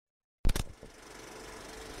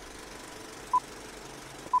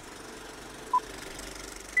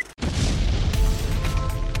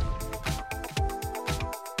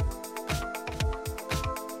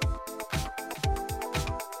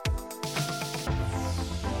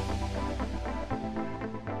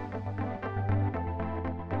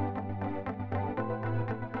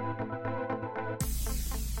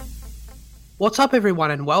What's up,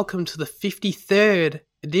 everyone, and welcome to the 53rd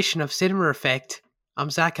edition of Cinema Effect.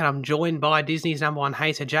 I'm Zach, and I'm joined by Disney's number one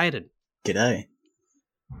hater, Jaden. G'day.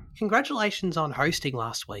 Congratulations on hosting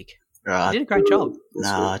last week. Right. You did a great job.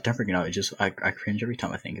 Nah, don't freaking know. I cringe every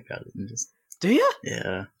time I think about it. Do you?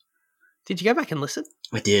 Yeah. Did you go back and listen?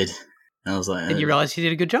 I did. And I was like... And you realised you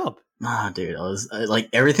did a good job? Nah, dude. I was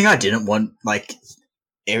everything I didn't want,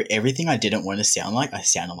 everything I didn't want to sound like, I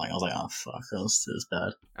sounded like. I was like, oh, fuck, that was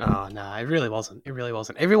bad. Oh, no, it really wasn't. It really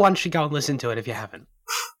wasn't. Everyone should go and listen to it if you haven't.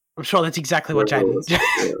 I'm sure that's exactly what Jaden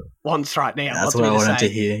wants right now. That's what I wanted to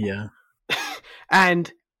hear, yeah.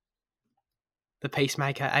 And the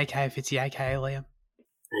Peacemaker, aka Fitzy, aka Liam.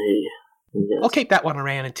 Hey, yes. I'll keep that one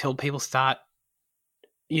around until people start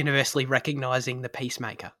universally recognising the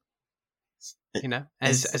Peacemaker. You know,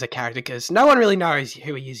 as a character, because no one really knows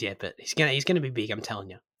who he is yet, but he's gonna be big. I'm telling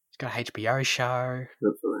you, he's got a HBO show,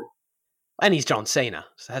 Definitely. and he's John Cena,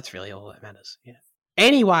 so that's really all that matters. Yeah.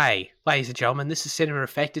 Anyway, ladies and gentlemen, this is Cinema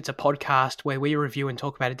Effect. It's a podcast where we review and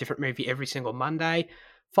talk about a different movie every single Monday.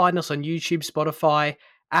 Find us on YouTube, Spotify,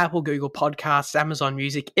 Apple, Google Podcasts, Amazon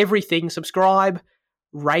Music, everything. Subscribe,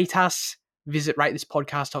 rate us. Visit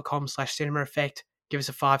ratethispodcast.com/Cinema Effect. Give us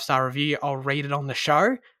a 5-star review. I'll read it on the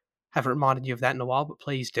show. Haven't reminded you of that in a while, but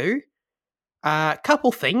please do.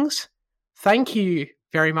 Couple things. Thank you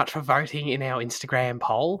very much for voting in our Instagram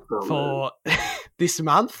poll for this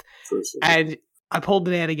month. And I pulled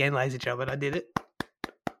it out again, ladies and gentlemen. I did it.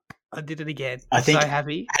 I did it again. I'm so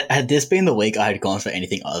happy. Had this been the week I had gone for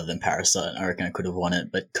anything other than Parasite, I reckon I could have won it,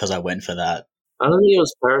 but because I went for that. I don't think it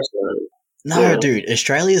was Parasite. No, yeah. Dude,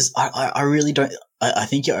 Australia's... I really don't... I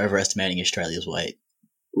think you're overestimating Australia's weight.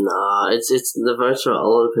 Nah, it's the votes for a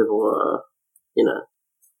lot of people are,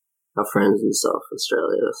 our friends and stuff,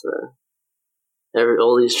 Australia, so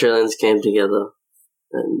all the Australians came together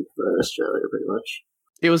and voted Australia pretty much.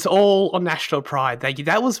 It was all on national pride. Thank you.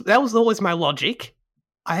 That was always my logic.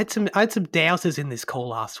 I had some doubters in this call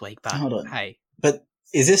last week, but hey. But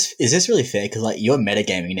is this really fair? Because you're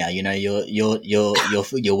metagaming now. You know,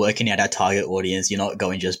 you're working out our target audience. You're not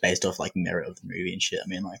going just based off merit of the movie and shit. I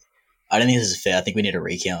mean, I don't think this is fair. I think we need a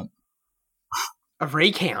recount. A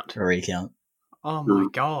recount? A recount. Oh my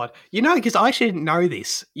god! You know, because I actually didn't know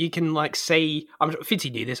this. You can see.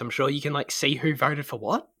 Fitzy knew this. I'm sure you can see who voted for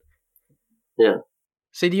what. Yeah.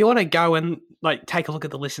 So do you want to go and take a look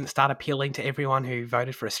at the list and start appealing to everyone who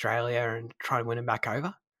voted for Australia and try and win them back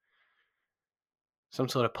over? Some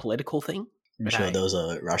sort of political thing? I'm sure there was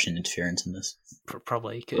a Russian interference in this.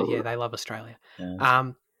 Probably, because they love Australia.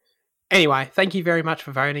 Yeah. Anyway, thank you very much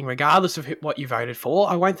for voting, regardless of what you voted for.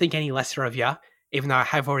 I won't think any lesser of you, even though I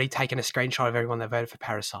have already taken a screenshot of everyone that voted for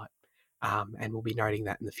Parasite, and we'll be noting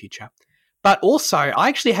that in the future. But also, I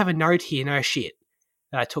actually have a note here, no shit,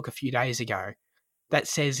 that I took a few days ago that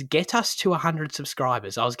says, get us to 100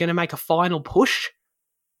 subscribers. I was going to make a final push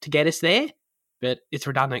to get us there, but it's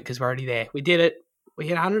redundant because we're already there. We did it. We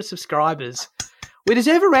hit 100 subscribers. We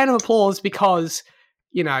deserve a round of applause because,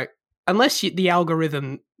 unless the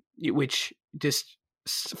algorithm... which just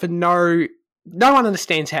for no one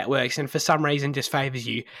understands how it works, and for some reason just favours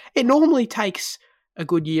you. It normally takes a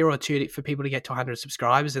good year or two for people to get to 100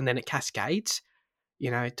 subscribers, and then it cascades.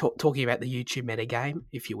 Talking about the YouTube metagame,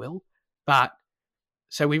 if you will. But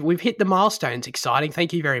so we've hit the milestones. Exciting.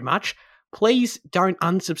 Thank you very much. Please don't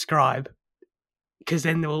unsubscribe, because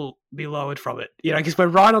then they'll be lowered from it. Because we're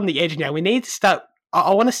right on the edge now. We need to start.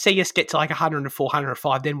 I want to see us get to 104,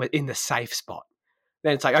 105. Then we're in the safe spot.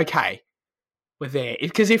 Then it's okay, we're there.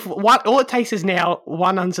 Because all it takes is now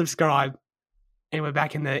one unsubscribe, and we're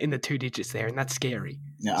back in the 2 digits there, and that's scary.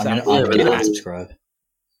 No, I'm going to unsubscribe.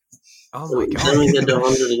 Oh my god! Then we get to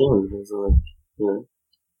 100 again. It's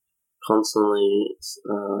constantly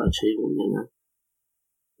achieving.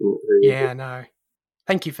 Yeah, no.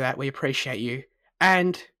 Thank you for that. We appreciate you.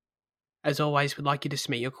 And as always, we'd like you to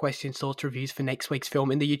submit your questions, thoughts, reviews for next week's film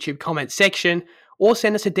in the YouTube comments section, or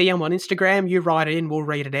send us a DM on Instagram. You write it in, we'll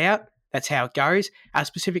read it out. That's how it goes. Our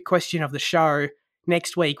specific question of the show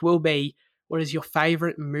next week will be, what is your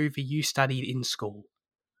favourite movie you studied in school?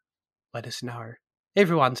 Let us know.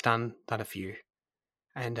 Everyone's done a few.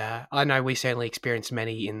 And I know we certainly experienced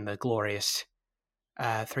many in the glorious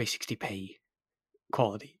 360p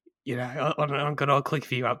quality, on good old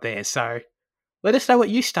ClickView up there. So let us know what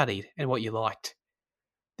you studied and what you liked.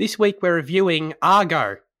 This week we're reviewing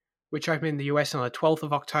Argo, which opened in the US on the 12th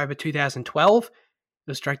of October 2012. It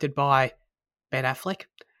was directed by Ben Affleck.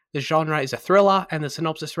 The genre is a thriller, and the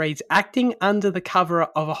synopsis reads, acting under the cover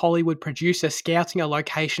of a Hollywood producer scouting a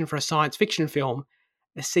location for a science fiction film,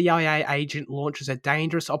 a CIA agent launches a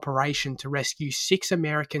dangerous operation to rescue 6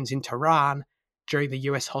 Americans in Tehran during the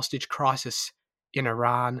US hostage crisis in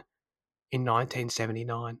Iran in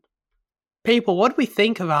 1979. People, what do we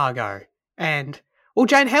think of Argo? And, well,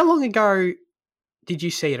 Jane, how long ago did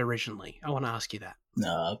you see it originally? I want to ask you that.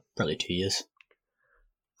 Probably 2 years.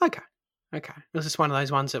 Okay. Was this one of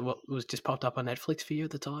those ones that was just popped up on Netflix for you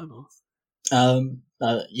at the time? Or?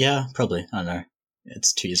 Yeah, probably. I don't know.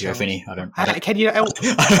 It's 2 years ago, Finny. I don't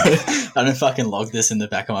fucking log this in the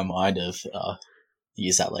back of my mind of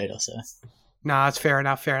use that later. So no, it's fair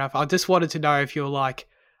enough. I just wanted to know if you were like,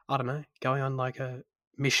 I don't know, going on like a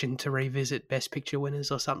mission to revisit Best Picture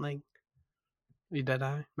winners or something. You don't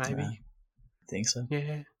know, maybe. I think so.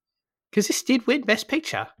 Yeah, because this did win Best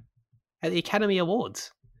Picture at the Academy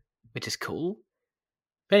Awards, which is cool.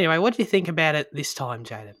 But anyway, what do you think about it this time,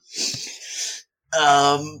 Jaden?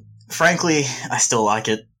 Frankly, I still like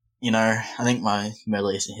it. You know, I think my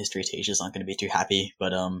Middle Eastern history teachers aren't going to be too happy,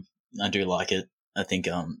 but I do like it. I think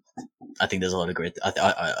there's a lot of great.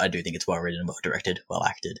 I do think it's well written, well directed, well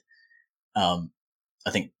acted. I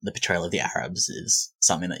think the portrayal of the Arabs is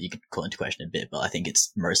something that you could call into question a bit, but I think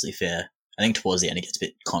it's mostly fair. I think towards the end it gets a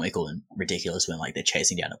bit comical and ridiculous when like they're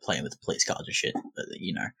chasing down a plane with the police cars and shit. But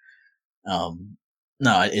you know,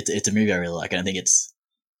 no, it's a movie I really like, and I think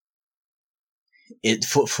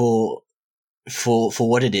for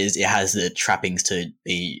what it is, it has the trappings to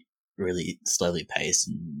be really slowly paced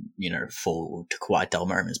and, you know, fall to quite dull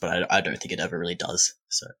moments, but I don't think it ever really does.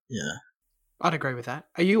 So, yeah. I'd agree with that.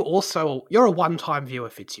 Are you also, you're a one-time viewer,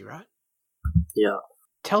 Fitzy, right? Yeah.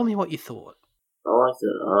 Tell me what you thought. I liked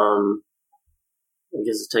it. I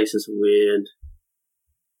guess it takes this weird,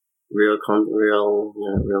 real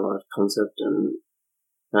life concept and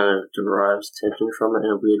kind of derives tension from it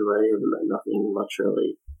in a weird way, even though nothing much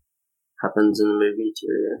really happens in the movie to,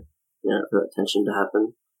 for that tension to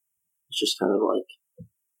happen. It's just kind of like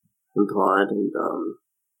implied, and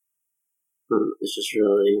it's just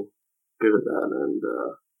really good at that. And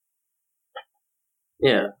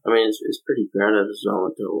I mean, it's pretty grounded as well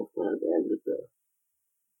until the end of the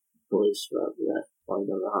police flying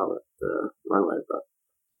down the runway, but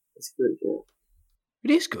it's good. Yeah,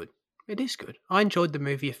 it is good. I enjoyed the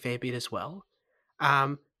movie a fair bit as well.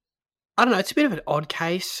 I don't know, it's a bit of an odd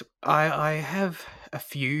case. I have a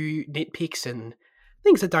few nitpicks and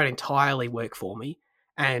things that don't entirely work for me.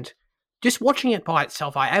 And just watching it by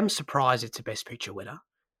itself, I am surprised it's a Best Picture winner.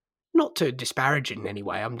 Not to disparage it in any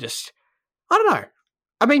way. I don't know.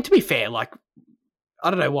 I mean, to be fair, like, I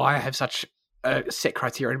don't know why I have such a set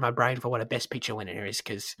criteria in my brain for what a Best Picture winner is,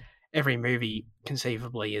 because every movie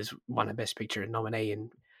conceivably is won a Best Picture nominee,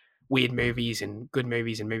 and weird movies and good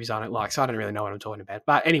movies and movies I don't like, so I don't really know what I'm talking about.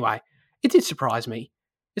 But anyway, it did surprise me.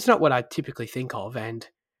 It's not what I typically think of, and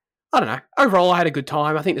I don't know. Overall, I had a good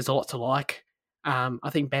time. I think there's a lot to like. I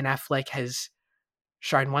think Ben Affleck has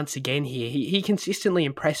shown once again here, he consistently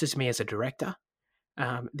impresses me as a director.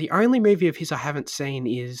 The only movie of his I haven't seen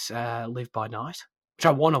is Live by Night, which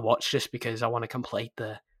I want to watch just because I want to complete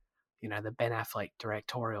the Ben Affleck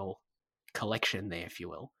directorial collection there, if you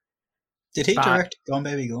will. Did he direct Gone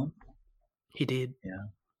Baby Gone? He did. Yeah.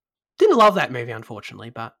 Didn't love that movie,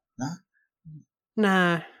 unfortunately, but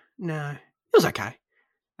No? No. It was okay.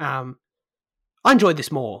 I enjoyed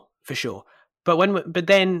this more, for sure. But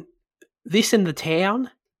then this and The Town,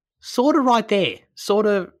 sort of right there, sort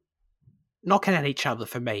of knocking at each other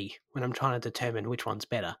for me when I'm trying to determine which one's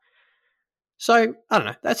better. So, I don't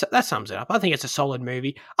know. That sums it up. I think it's a solid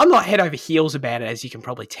movie. I'm not head over heels about it, as you can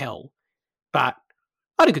probably tell, but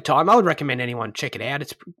I had a good time. I would recommend anyone check it out.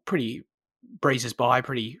 It's pretty breezes by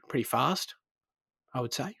pretty fast, I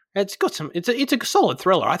would say. It's got some. It's a solid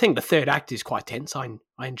thriller. I think the third act is quite tense. I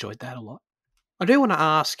enjoyed that a lot. I do want to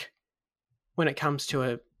ask, when it comes to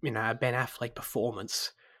a Ben Affleck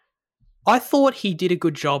performance, I thought he did a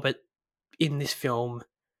good job in this film,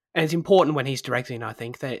 and it's important when he's directing. I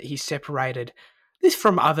think that he separated this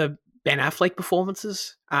from other Ben Affleck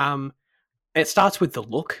performances. It starts with the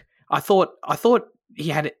look. I thought he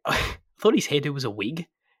had. I thought his hairdo was a wig.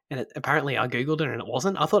 And apparently I Googled it and it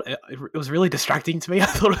wasn't. I thought it was really distracting to me. I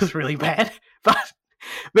thought it was really bad.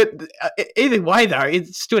 But either way, though, it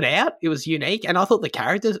stood out. It was unique. And I thought the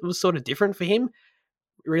character was sort of different for him.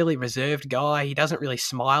 Really reserved guy. He doesn't really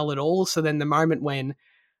smile at all. So then the moment when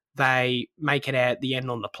they make it out at the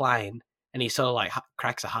end on the plane and he sort of like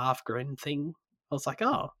cracks a half grin thing, I was like,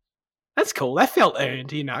 oh, that's cool. That felt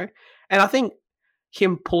earned, And I think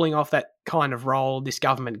him pulling off that kind of role, this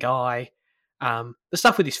government guy, the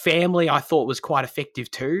stuff with his family I thought was quite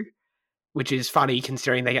effective too, which is funny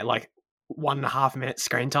considering they get like 1.5 minutes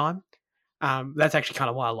screen time. That's actually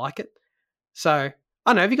kind of why I like it. So, I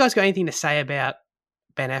don't know, have you guys got anything to say about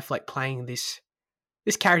Ben Affleck playing this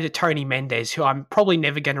this character Tony Mendez, who I'm probably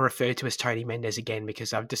never going to refer to as Tony Mendez again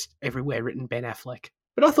because I've just everywhere written Ben Affleck.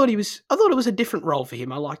 But I thought it was a different role for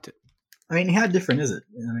him. I liked it. I mean, how different is it?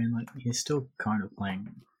 I mean, like, he's still kind of playing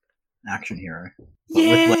action hero.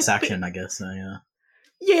 Yeah, with less action, I guess. So, yeah.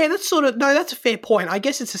 Yeah, that's a fair point. I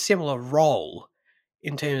guess it's a similar role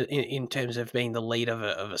in terms of being the lead of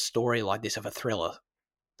a story like this, of a thriller.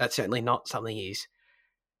 That's certainly not something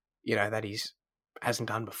that he's hasn't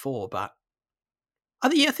done before. But I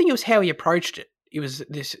think it was how he approached it. He was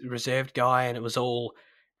this reserved guy, and it was all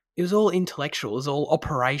intellectual. It was all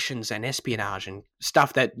operations and espionage and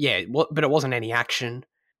stuff that, but it wasn't any action.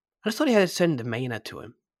 I just thought he had a certain demeanor to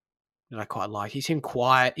him that I quite liked. He seemed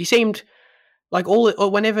quiet. He seemed like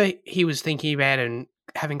whenever he was thinking about and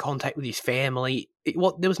having contact with his family,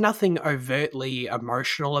 there was nothing overtly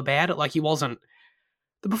emotional about it. Like, he wasn't.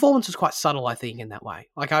 The performance was quite subtle, I think, in that way.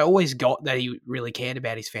 Like, I always got that he really cared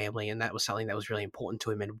about his family, and that was something that was really important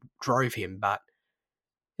to him and drove him, but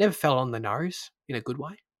never fell on the nose in a good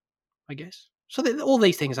way, I guess. So all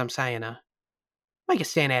these things I'm saying make it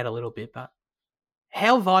stand out a little bit, but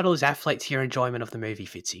how vital is Affleck to your enjoyment of the movie,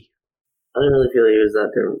 Fitzy? I didn't really feel like it was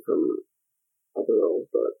that different from other roles,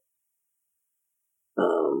 but I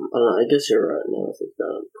don't know, I guess you're right now. I think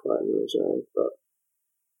that quite enjoyed, but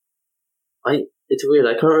it's weird.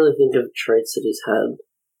 I can't really think of traits that he's had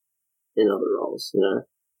in other roles.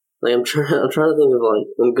 Like, I'm trying to think of, like,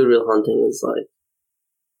 in Good Will Hunting, it's like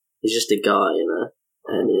he's just a guy,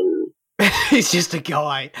 and in he's just a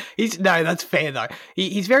guy. That's fair though.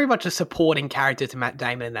 He's very much a supporting character to Matt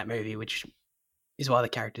Damon in that movie, which is why the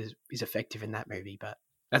character is effective in that movie. But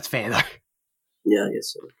that's fair though. Yeah, I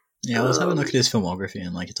guess so. Yeah, I was having a look at his filmography,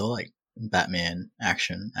 and, like, it's all like Batman,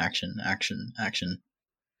 action, action, action, action.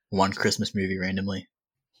 One Christmas movie randomly.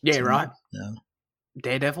 Yeah, right. Yeah.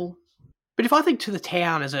 Daredevil. But if I think To the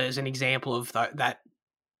Town as an example of that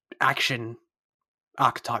action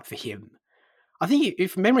archetype for him, I think,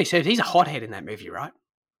 if memory serves, he's a hothead in that movie, right?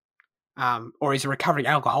 Or he's a recovering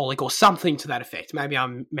alcoholic or something to that effect. Maybe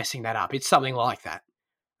I'm messing that up. It's something like that.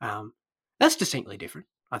 That's distinctly different,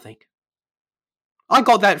 I think. I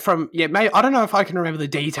got that from, maybe, I don't know if I can remember the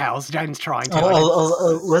details Jane's trying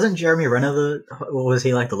to. Wasn't Jeremy Renner or was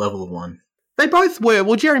he like the level of one? They both were.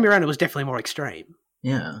 Well, Jeremy Renner was definitely more extreme.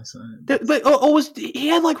 Yeah. So. But was he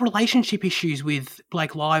had, like, relationship issues with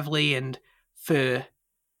Blake Lively, and for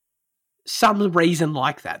some reason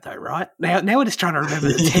like that, though, right? Now we're just trying to remember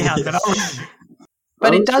the town,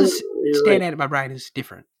 but it does stand out in my brain as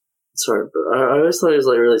different. Sorry, but I always thought he was,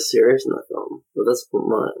 like, really serious in that film. But that's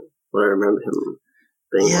what I remember him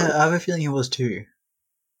being. Yeah, like. I have a feeling he was too.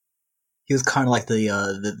 He was kind of like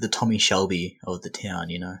the Tommy Shelby of the town,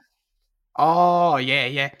 Oh,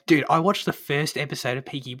 yeah. Dude, I watched the first episode of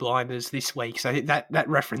Peaky Blinders this week, so that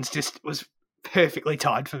reference just was perfectly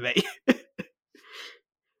timed for me.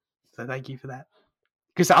 So thank you for that.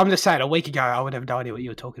 Because I'm just saying, a week ago, I would have no idea what you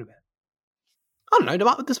were talking about. I don't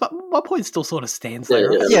know. My point still sort of stands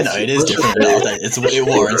there. Yeah, no, it is different enough.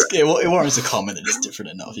 It warrants a comment that it's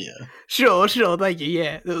different enough, yeah. Sure, thank you,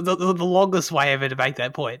 yeah. The longest way ever to make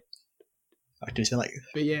that point. I do spend,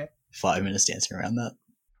 5 minutes dancing around that.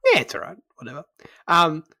 Yeah, it's all right. Whatever.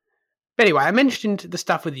 But anyway, I mentioned the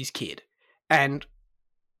stuff with his kid, and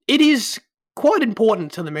it is quite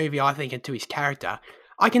important to the movie, I think, and to his character.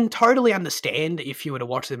 I can totally understand if you were to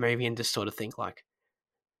watch the movie and just sort of think, like,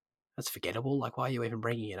 that's forgettable. Like, why are you even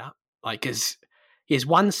bringing it up? Like, because he has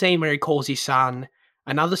one scene where he calls his son,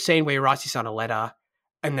 another scene where he writes his son a letter,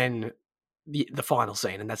 and then the final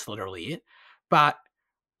scene, and that's literally it. But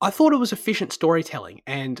I thought it was efficient storytelling,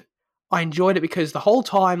 and I enjoyed it because the whole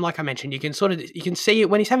time, like I mentioned, you can see it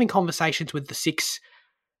when he's having conversations with the six.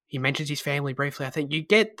 He mentions his family briefly. I think you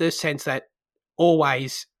get the sense that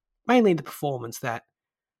always, mainly in the performance, that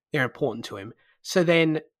they're important to him. So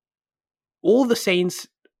then all the scenes,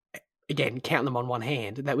 again, count them on one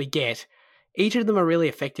hand, that we get, each of them are really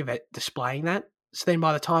effective at displaying that. So then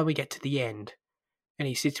by the time we get to the end and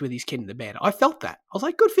he sits with his kid in the bed, I felt that. I was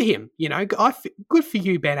like, good for him. Good for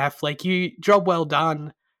you, Ben Affleck. Job well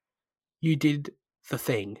done. You did the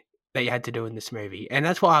thing that you had to do in this movie. And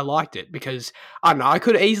that's why I liked it, because, I don't know, I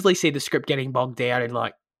could easily see the script getting bogged down in,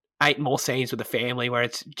 like, 8 more scenes with the family where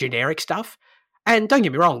it's generic stuff. And don't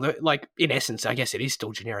get me wrong, like, in essence, I guess it is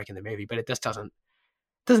still generic in the movie, but it just doesn't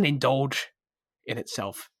indulge in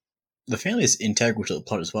itself. The family is integral to the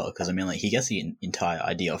plot as well, because, I mean, like, he gets the entire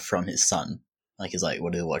idea from his son. Like, he's like,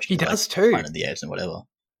 what are they watching? He does too. Planet of the Apes and whatever.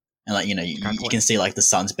 And, like, you can see, like, the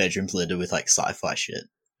son's bedroom's littered with, like, sci-fi shit.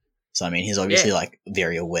 So, I mean, he's obviously, like,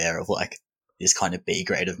 very aware of, like, this kind of B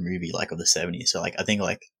grade of movie, like, of the 70s. So, like, I think,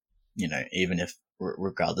 like, even if,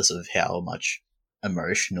 regardless of how much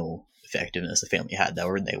emotional effectiveness the family had. They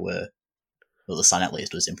were. Well, the son at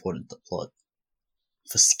least was important to the plot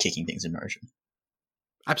for kicking things in motion.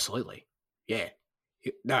 Absolutely. Yeah.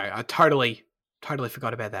 No, I totally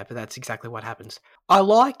forgot about that, but that's exactly what happens. I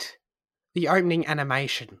liked the opening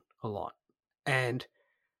animation a lot, and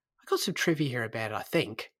I got some trivia here about it, I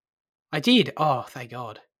think. I did. Oh, thank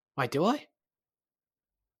God. Wait, do I?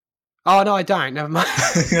 Oh, no, I don't. Never mind.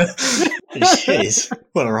 Jeez,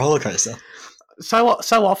 what a roller coaster. So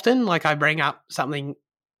often, like, I bring up something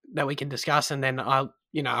that we can discuss, and then I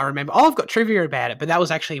remember, I've got trivia about it, but that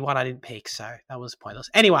was actually one I didn't pick, so that was pointless.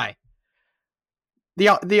 Anyway,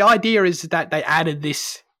 the idea is that they added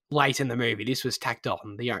this late in the movie. This was tacked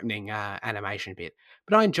on, the opening animation bit.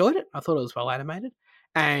 But I enjoyed it. I thought it was well animated.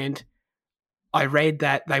 And I read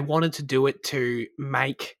that they wanted to do it to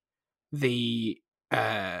make the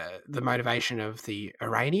motivation of the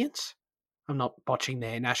Iranians. I'm not botching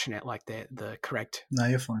their national, like the correct No,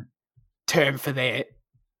 you're fine. term for their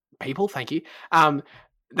people. Thank you.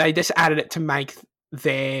 They just added it to make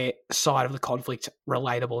their side of the conflict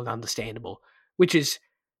relatable and understandable, which is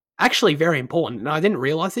actually very important. And I didn't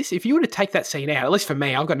realize this. If you were to take that scene out, at least for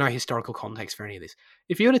me, I've got no historical context for any of this.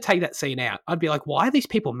 If you were to take that scene out, I'd be like, why are these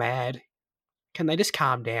people mad? Can they just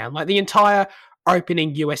calm down? Like, the entire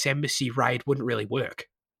opening US embassy raid wouldn't really work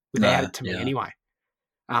without it to me anyway.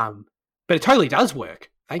 But it totally does work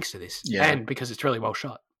thanks to this. Yeah. And because it's really well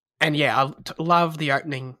shot. And yeah, I love the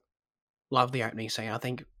opening scene. I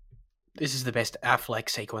think this is the best Affleck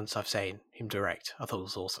sequence I've seen him direct. I thought it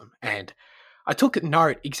was awesome. And I took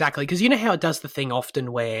note exactly, because you know how it does the thing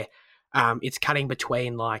often where it's cutting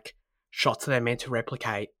between like shots that are meant to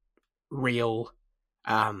replicate real,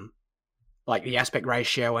 like the aspect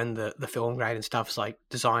ratio and the film grade and stuff is like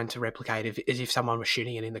designed to replicate as if someone was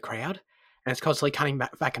shooting it in the crowd. And it's constantly cutting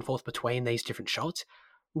back and forth between these different shots.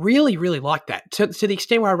 Really, really like that. To the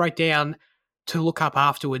extent where I wrote down to look up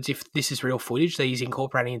afterwards if this is real footage that he's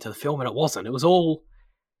incorporating into the film, and it wasn't. It was all...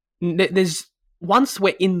 Once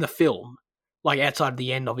we're in the film, like outside of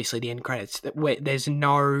the end, obviously the end credits, where there's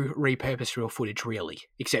no repurposed real footage really,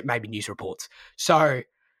 except maybe news reports. So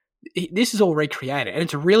this is all recreated, and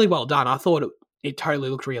it's really well done. I thought it totally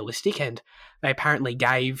looked realistic, and they apparently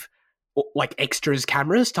gave like extras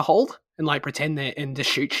cameras to hold and like pretend and to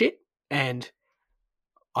shoot shit, and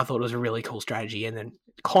I thought it was a really cool strategy. And then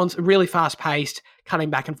really fast paced, cutting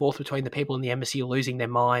back and forth between the people in the embassy losing their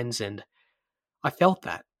minds, and I felt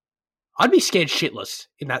that. I'd be scared shitless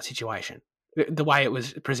in that situation. The way it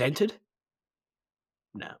was presented,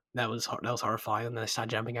 no, that was horrifying. And then they start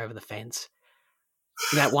jumping over the fence.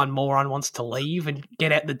 That one moron wants to leave and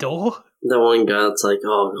get out the door. The one guy that's like,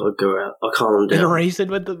 "Oh, I'll go out. I'll calm him down." And reason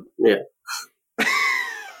with them. Yeah.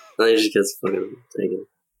 And he just gets fucking taken.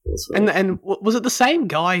 And was it the same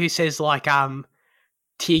guy who says like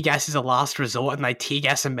tear gas is a last resort and they tear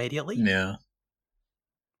gas immediately? Yeah.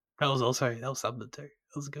 That was something too.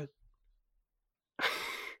 That was good.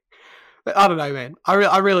 But I don't know, man.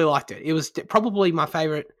 I really liked it. It was probably my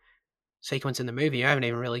favourite sequence in the movie. I haven't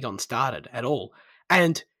even really gotten started at all.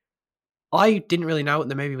 And I didn't really know what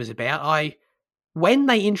the movie was about. When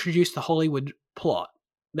they introduced the Hollywood plot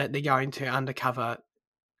that they're going to undercover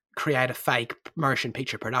create a fake motion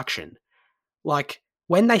picture production, like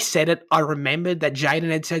when they said it, I remembered that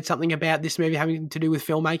Jaden had said something about this movie having to do with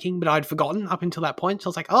filmmaking, but I'd forgotten up until that point. So I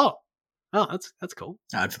was like, oh, that's cool.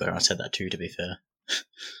 I'd forgotten I said that too, to be fair.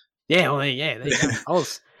 Yeah, well, yeah, there you go. I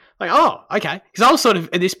was like, oh, okay. Because I was sort of,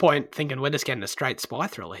 at this point, thinking we're just getting a straight spy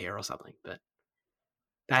thriller here or something. But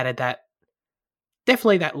they added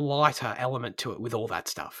definitely that lighter element to it with all that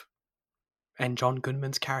stuff. And John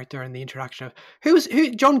Goodman's character and the introduction of...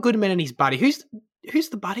 Who John Goodman and his buddy. Who's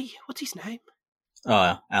the buddy? What's his name?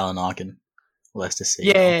 Oh, Alan Arkin. Leicester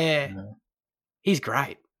City. Yeah. He's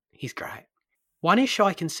great. One issue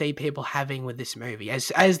I can see people having with this movie, as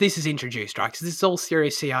this is introduced, right? Because this is all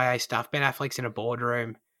serious CIA stuff. Ben Affleck's in a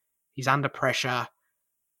boardroom. He's under pressure.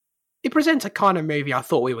 It presents a kind of movie I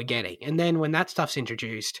thought we were getting. And then when that stuff's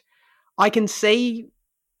introduced, I can see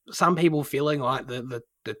some people feeling like the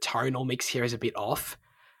tonal mix here is a bit off.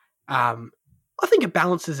 I think it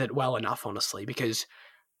balances it well enough, honestly, because,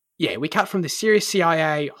 yeah, we cut from the serious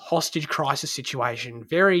CIA hostage crisis situation,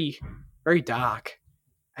 very, very dark,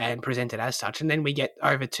 and presented as such. And then we get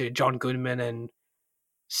over to John Goodman and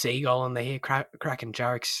Seagull, and they're here cracking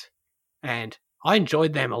jokes. And I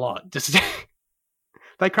enjoyed them a lot. Just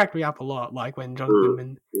they cracked me up a lot, like when John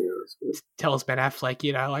Goodman tells Ben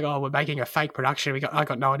Affleck, like, oh, we're making a fake production. I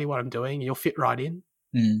got no idea what I'm doing. You'll fit right in.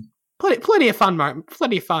 Mm. Plenty of fun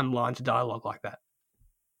lines of dialogue like that.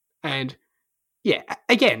 And yeah,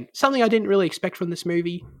 again, something I didn't really expect from this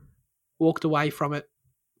movie. walked away from it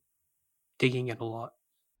digging it a lot.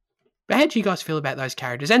 But how do you guys feel about those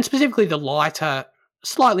characters, and specifically the lighter,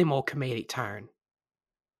 slightly more comedic tone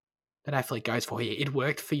that Affleck goes for here? It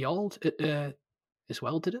worked for y'all as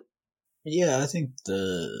well, did it? Yeah, I think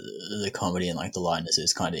the comedy and like the lightness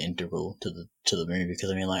is kind of integral to the movie,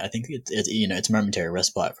 because I mean, like, I think it's you know, it's a momentary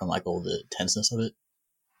respite from like all the tenseness of it,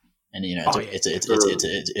 and you know, it's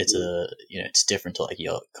a you know, it's different to like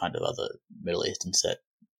your kind of other Middle Eastern set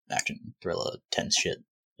action thriller tense shit,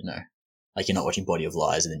 you know, like you're not watching Body of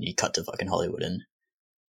Lies and then you cut to fucking Hollywood and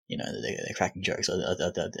you know they're cracking jokes.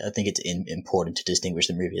 I think it's important to distinguish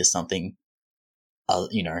the movie as something.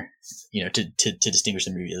 You know, to distinguish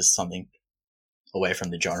the movie as something away from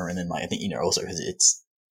the genre, and then like I think, you know, also because it's,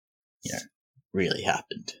 you know, really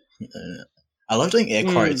happened. I love doing air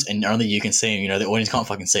quotes, and only you can see them. You know, the audience can't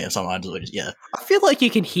fucking see them. So I'm just, yeah. I feel like you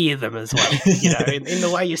can hear them as well. You know, in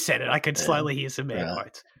the way you said it, I could slowly hear some air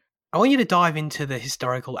quotes. I want you to dive into the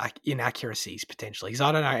historical inaccuracies potentially, because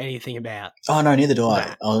I don't know anything about. Oh no, neither do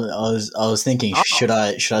I. I was thinking, should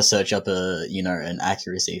I search up an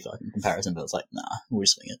accuracy fucking comparison? But it's like, nah, we'll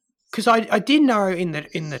just swing it. Because I did know in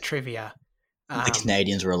the trivia, the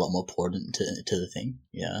Canadians were a lot more important to the thing.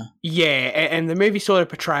 Yeah. Yeah, and the movie sort of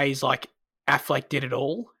portrays like Affleck did it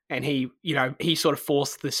all, and he sort of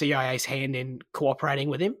forced the CIA's hand in cooperating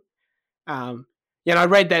with him. I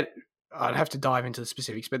read that. I'd have to dive into the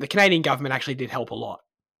specifics, but the Canadian government actually did help a lot.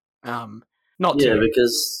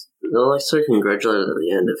 Because they were like so congratulated at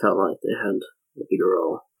the end. It felt like they had a bigger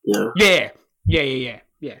role, you know? Yeah.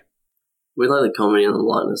 We like the comedy and the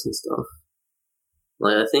lightness and stuff.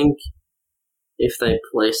 Like, I think if they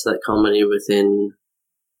placed that comedy within,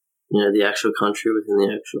 you know, the actual country, within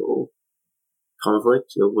the actual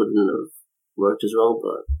conflict, it wouldn't have worked as well.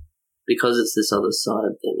 But because it's this other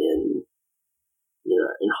side thing in, you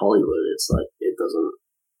know, in Hollywood, it's like it doesn't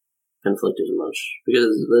conflict as much,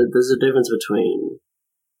 because there's a difference between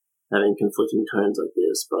having conflicting tones like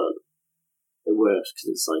this, but it works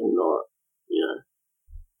because it's like not, you know,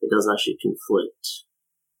 it doesn't actually conflict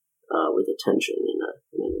with the tension, you know,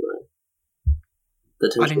 in any way. The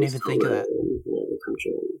tension I didn't even think of that. In, you know, the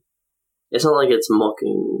country. It's not like it's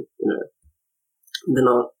mocking, you know, they're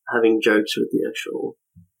not having jokes with the actual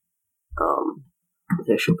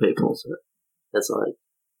people, so that's like,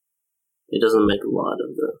 it doesn't make light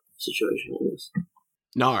of the situation, I guess.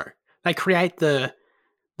 No. They create the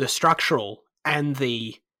structural and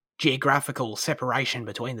the geographical separation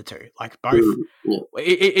between the two. Like both,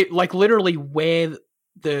 it like literally where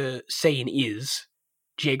the scene is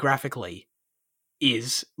geographically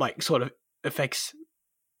is like sort of affects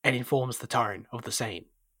and informs the tone of the scene,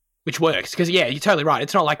 which works. Because yeah, you're totally right.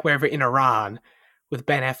 It's not like we're in Iran with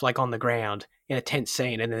Ben Affleck on the ground in a tense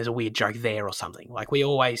scene and there's a weird joke there or something. Like we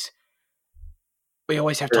always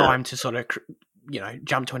have time to sort of, you know,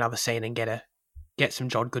 jump to another scene and get some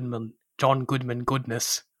John Goodman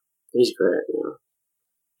goodness. He's great, yeah.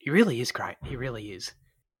 He really is great. He really is.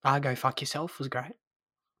 Argo Fuck Yourself was great.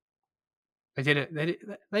 They did it.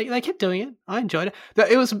 They kept doing it. I enjoyed it.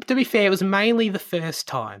 It was, to be fair, it was mainly the first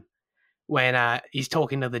time when he's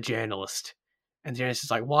talking to the journalist, and the journalist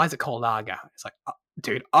is like, "Why is it called Argo?" It's like, oh,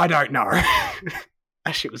 dude, I don't know.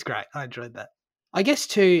 That shit was great. I enjoyed that. I guess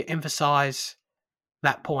to emphasize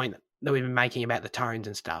that point that we've been making about the tones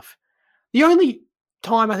and stuff, the only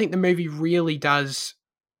time I think the movie really does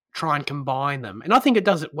try and combine them, and I think it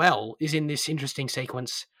does it well, is in this interesting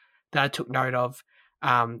sequence that I took note of.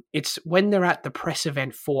 It's when they're at the press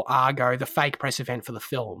event for Argo, the fake press event for the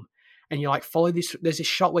film, and you like follow this. There's this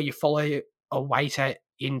shot where you follow a waiter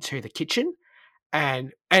into the kitchen,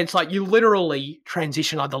 and it's like you literally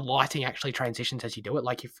transition. Like the lighting actually transitions as you do it.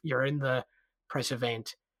 Like if you're in the press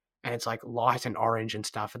event and it's like light and orange and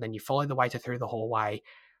stuff, and then you follow the waiter through the hallway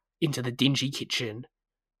into the dingy kitchen,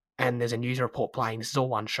 and there's a news report playing. This is all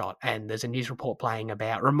one shot, and there's a news report playing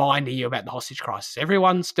about, reminding you about the hostage crisis.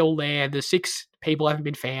 Everyone's still there. The 6 people haven't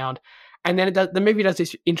been found. And then the movie does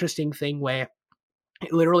this interesting thing where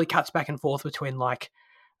it literally cuts back and forth between like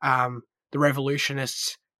the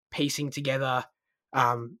revolutionists piecing together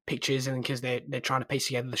pictures, and because they're trying to piece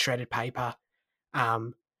together the shredded paper,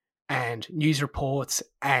 and news reports,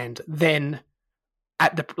 and then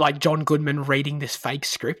at the like John Goodman reading this fake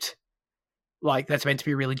script. Like, that's meant to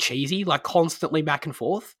be really cheesy, like, constantly back and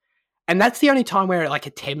forth. And that's the only time where it, like,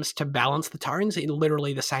 attempts to balance the tones in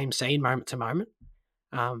literally the same scene, moment to moment.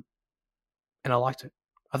 And I liked it.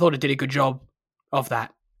 I thought it did a good job of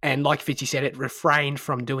that. And like Fitzy said, it refrained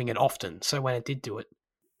from doing it often. So when it did do it,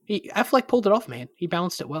 Affleck pulled it off, man. He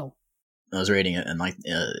balanced it well. I was reading it and like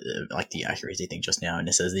the accuracy thing just now, and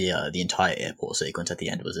it says the entire airport sequence at the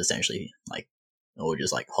end was essentially like or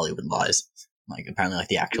just like Hollywood lies. Like apparently, like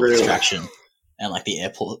the actual Really? extraction and like the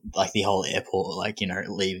airport, like the whole airport, like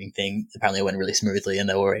leaving thing, apparently went really smoothly, and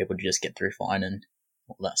they were able to just get through fine and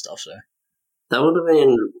all that stuff. So That would have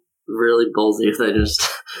been really ballsy if they just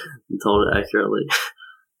told it accurately.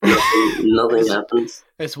 Nothing happens.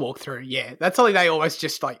 Let's walk through. Yeah, that's something they always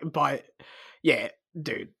just like by. Yeah,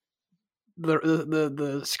 dude.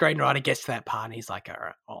 The screenwriter gets to that part and he's like, all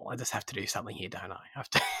right, well, I just have to do something here, don't I? I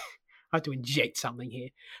have to inject something here.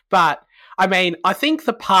 But I mean, I think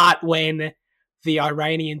the part when the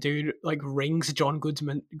Iranian dude like rings John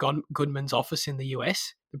Goodman's office in the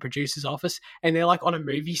US, the producer's office, and they're like on a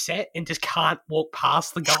movie set and just can't walk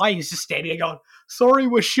past the guy. He's just standing there going, "Sorry,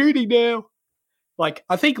 we're shooting now." Like,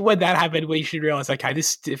 I think when that happened, we should realize, okay,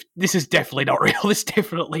 this is definitely not real. This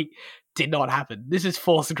definitely did not happen. This is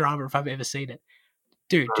forced drama if I've ever seen it.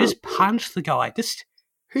 Dude, just punch the guy. Just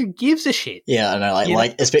who gives a shit? yeah, I know.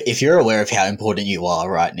 Like if you're aware of how important you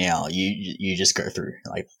are right now, you just go through.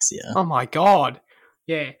 Like, yeah. Oh my god,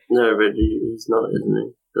 yeah. No, but he's not, isn't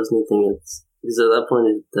he? Doesn't he think it's because at that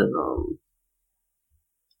point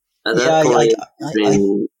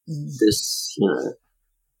this,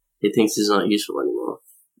 he thinks he's not useful anymore.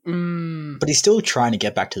 But he's still trying to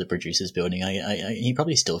get back to the producer's building. He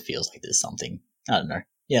probably still feels like there's something. I don't know.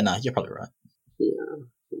 Yeah, no, you're probably right. Yeah.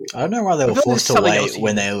 I don't know why they were forced to wait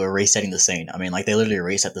when they were resetting the scene. I mean, like, they literally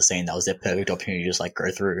reset the scene. That was their perfect opportunity to just, like, go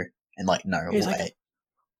through and, like, no, wait. Like,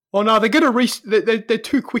 well, no, they're going to they're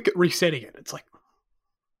too quick at resetting it. It's like,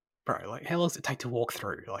 bro, like, how long does it take to walk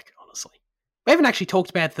through? Like, honestly. We haven't actually talked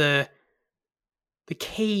about the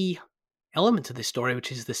key element of this story,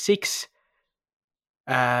 which is the 6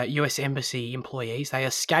 US Embassy employees. They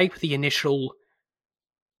escape the initial...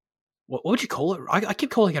 What would you call it? I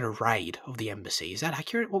keep calling it a raid of the embassy. Is that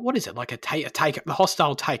accurate? What is it? Like the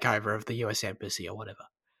hostile takeover of the US Embassy or whatever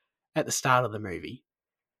at the start of the movie.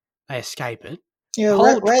 They escape it. Yeah,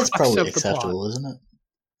 raid's probably acceptable, isn't it?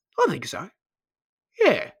 I think so.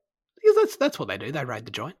 Yeah, because that's what they do. They raid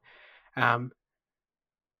the joint. And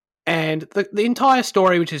the entire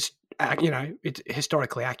story, which is it's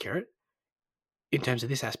historically accurate in terms of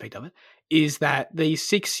this aspect of it, is that these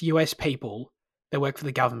 6 US people that work for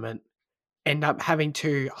the government end up having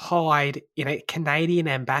to hide in a Canadian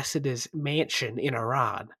ambassador's mansion in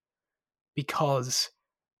Iran because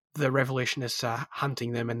the revolutionists are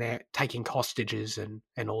hunting them and they're taking hostages and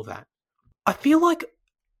all that. I feel like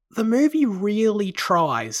the movie really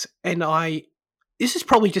tries, and this is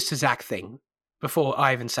probably just a Zach thing before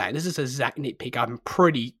I even say it. This is a Zach nitpick. I'm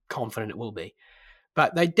pretty confident it will be.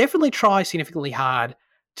 But they definitely try significantly hard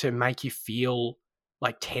to make you feel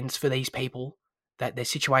like tense for these people, that their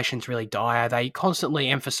situation's really dire. They constantly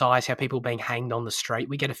emphasize how people are being hanged on the street.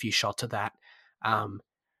 We get a few shots of that.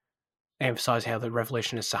 Emphasize how the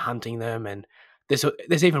revolutionists are hunting them, and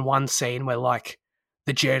there's even one scene where like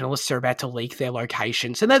the journalists are about to leak their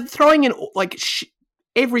locations, and they're throwing in like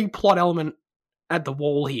every plot element at the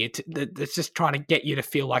wall here. That's just trying to get you to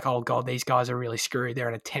feel like, oh god, these guys are really screwed. They're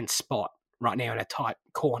in a tense spot right now in a tight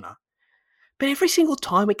corner. But every single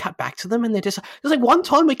time we cut back to them, and there's like one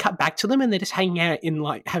time we cut back to them and they're just hanging out in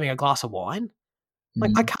like having a glass of wine.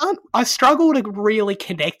 Like I struggle to really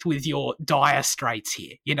connect with your dire straits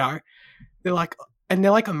here. They're like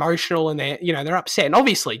emotional and they're upset. And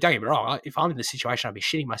obviously, don't get me wrong, if I'm in this situation, I'd be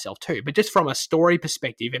shitting myself too. But just from a story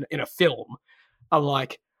perspective in a film, I'm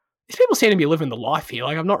like, these people seem to be living the life here.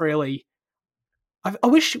 Like I'm not really. I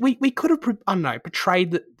wish we could have, I don't know,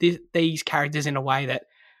 portrayed these characters in a way that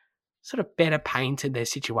sort of better painted their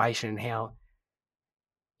situation and how,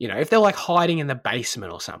 if they're like hiding in the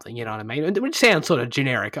basement or something, you know what I mean? Which sounds sort of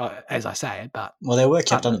generic as I say it, but... Well, they were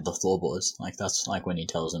kept under the floorboards. Like, that's like when he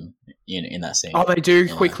tells them in that scene. Oh, they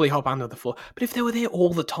do quickly hop under the floor. But if they were there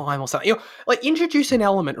all the time or something, like introduce an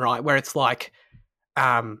element, right, where it's like,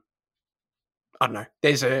 I don't know,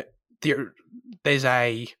 there's a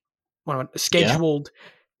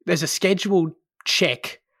scheduled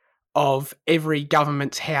check of every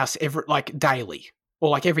government's house daily or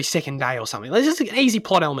like every second day or something. There's just an easy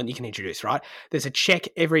plot element you can introduce, right? There's a check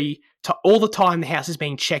all the time the house is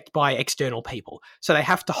being checked by external people. So they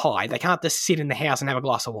have to hide. They can't just sit in the house and have a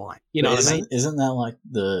glass of wine. You know what I mean? Isn't that like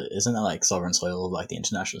sovereign soil of like the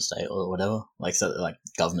international state or whatever? Like so like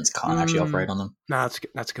governments can't actually operate on them? No,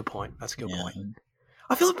 that's a good point. That's a good point.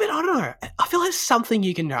 I feel a bit, I don't know. I feel like there's something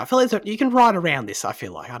you can do. I feel like you can ride around this, I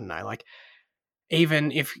feel like. I don't know. Like,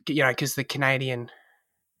 even if, because the Canadian,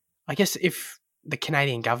 I guess if the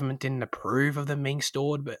Canadian government didn't approve of them being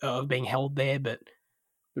stored, of being held there, but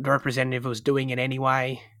the representative was doing it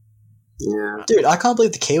anyway. Yeah. Dude, I can't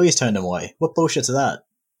believe the Kiwis turned them away. What bullshit's that?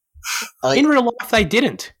 In real life, they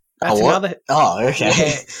didn't. That's what? another. Oh, okay.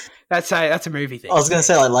 Yeah, that's a movie thing. I was gonna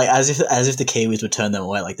say like as if the Kiwis would turn them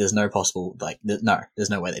away. Like there's no possible there's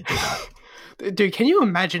no way they'd do that. Dude, can you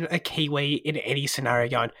imagine a Kiwi in any scenario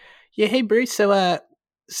going, yeah, hey Bruce, yeah,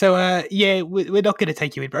 we're not going to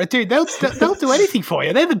take you in, bro. Dude, they'll do anything for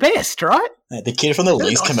you. They're the best, right? The kid from the They're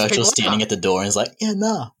Lynx nice commercial people standing ever. at the door and is like, yeah,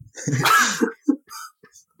 nah.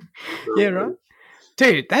 Yeah, right.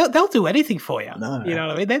 Dude, they'll do anything for you. No. You know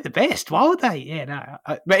what I mean? They're the best. Why would they? Yeah, no.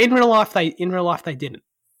 But in real life, they didn't.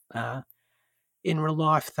 In real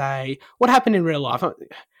life, what happened in real life?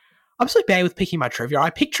 I'm so bad with picking my trivia. I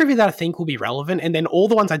pick trivia that I think will be relevant, and then all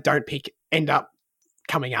the ones I don't pick end up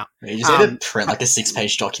coming up. You just need to print like a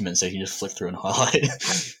 6-page document so you can just flick through and highlight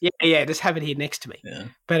it. Yeah, just have it here next to me. Yeah.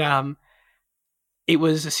 But it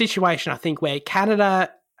was a situation, I think, where Canada,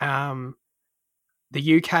 the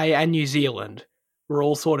UK, and New Zealand were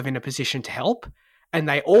all sort of in a position to help, and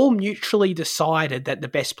they all mutually decided that the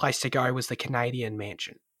best place to go was the Canadian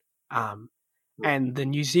mansion. And the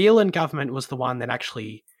New Zealand government was the one that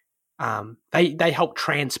actually they helped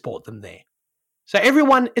transport them there. So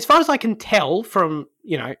everyone, as far as I can tell from,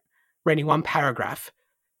 reading one paragraph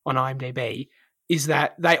on IMDb, is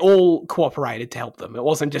that they all cooperated to help them. It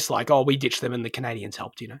wasn't just like, oh, we ditched them and the Canadians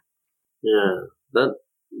helped, Yeah, that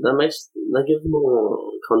gives more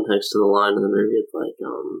context to the line in the movie. It's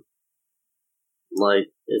like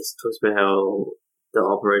it talks about how the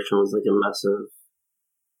operation was like a massive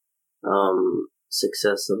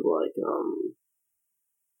success of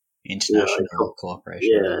international cooperation.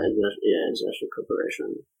 Yeah, international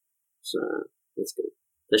cooperation. So that's good.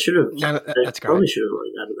 They should have. That's great. Probably should have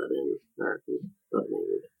added that in. I reckon.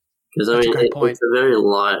 Because That's a great point. It's a very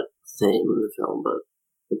light theme in the film, but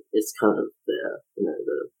it's kind of there.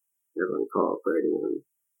 Everyone cooperating, and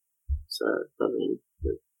so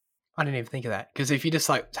I didn't even think of that, because if you're just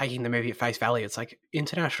like taking the movie at face value, it's like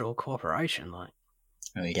international cooperation, like.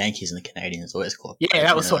 Oh, the Yankees and the Canadians always cooperate. Yeah,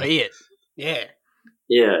 that was sort of it. Yeah.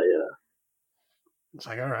 Yeah. It's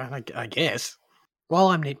like, all right, I guess. While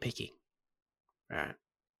I'm nitpicking, right?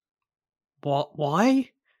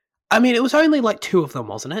 Why? I mean, it was only like 2 of them,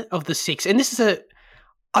 wasn't it? Of the 6, and this is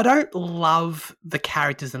I don't love the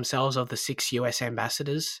characters themselves of the 6 US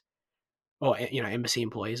ambassadors, or embassy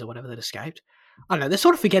employees or whatever that escaped. I don't know. They're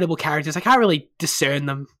sort of forgettable characters. I can't really discern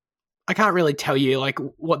them. I can't really tell you like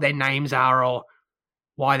what their names are or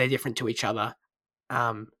why they're different to each other.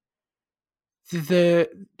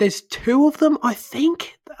 There's 2 of them, I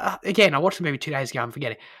think. Again, I watched the movie 2 days ago. I'm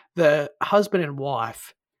forgetting the husband and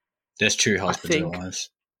wife. There's 2 husbands and wives.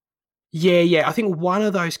 Yeah. I think one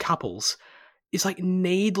of those couples is like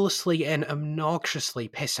needlessly and obnoxiously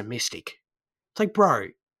pessimistic. It's like, bro,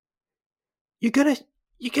 you're gonna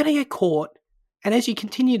get caught, and as you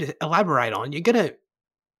continue to elaborate on, you're gonna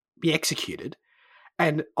be executed.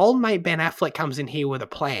 And old mate Ben Affleck comes in here with a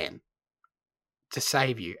plan to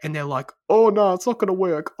save you, and they're like, "Oh no, it's not going to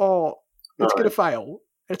work. Oh, it's going to fail."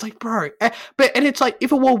 And it's like, bro, and it's like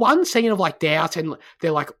if it were one scene of like doubt, and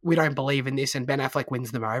they're like, "We don't believe in this," and Ben Affleck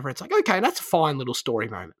wins them over, it's like, okay, that's a fine little story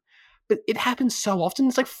moment. But it happens so often.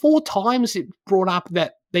 It's like 4 times it brought up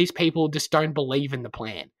that these people just don't believe in the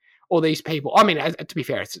plan, or these people. I mean, to be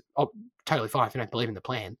fair, it's totally fine if you don't believe in the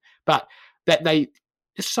plan, but that they.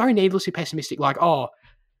 Just so needlessly pessimistic, like, oh,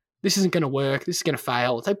 this isn't going to work, this is going to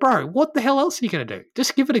fail. It's like, bro, what the hell else are you going to do?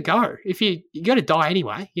 Just give it a go. If you're going to die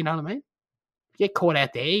anyway, you know what I mean? You get caught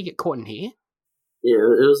out there, you get caught in here. Yeah,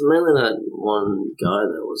 it was mainly that one guy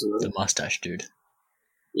there, wasn't it? The mustache dude.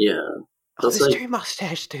 Yeah. There's 2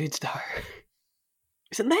 mustache dudes, though.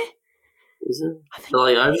 Isn't there? Is it?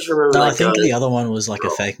 I just remember I think the other one was like a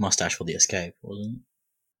fake mustache for the escape, wasn't it?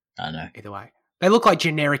 I don't know. Either way. They look like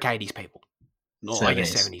generic 80s people. Or I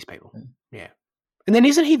guess 70s people. Yeah. And then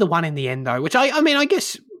isn't he the one in the end, though? Which, I mean, I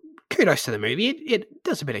guess kudos to the movie. It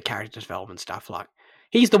does a bit of character development stuff. Like,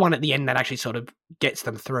 he's the one at the end that actually sort of gets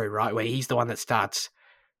them through, right? Where he's the one that starts...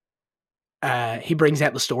 he brings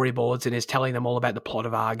out the storyboards and is telling them all about the plot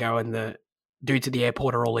of Argo, and the dudes at the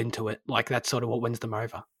airport are all into it. Like, that's sort of what wins them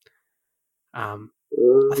over.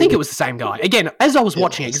 I think it was the same guy. Again, as I was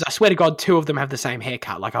watching it, because I swear to God, 2 of them have the same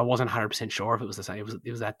haircut. Like, I wasn't 100% sure if it was the same.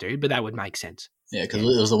 It was that dude, but that would make sense. Yeah, because it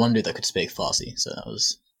was the one dude that could speak Farsi, so that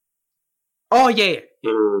was... Oh, yeah.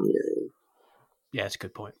 Yeah, that's a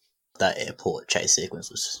good point. That airport chase sequence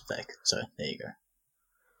was fake, so there you go.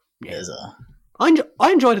 Yeah.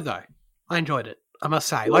 I enjoyed it, though. I enjoyed it, I must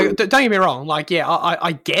say. Like, don't get me wrong. Like, yeah,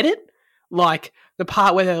 I get it. Like, the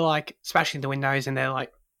part where they're, like, smashing the windows and they're,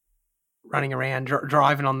 like, running around,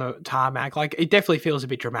 driving on the tarmac. Like, it definitely feels a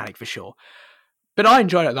bit dramatic for sure. But I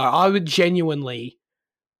enjoyed it, though. I would genuinely,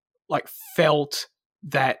 like, felt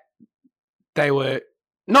that they were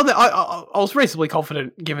not that I was reasonably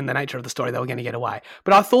confident, given the nature of the story, they were going to get away.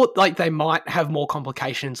 But I thought like they might have more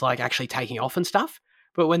complications, like actually taking off and stuff.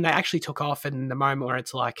 But when they actually took off, and the moment where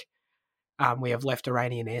it's like, we have left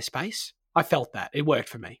Iranian airspace, I felt that it worked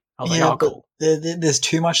for me. I was like, oh, cool. There's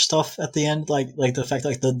too much stuff at the end, like the fact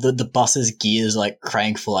like the bus's gears like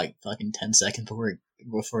crank for like fucking 10 seconds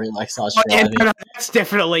before it like starts driving. No, that's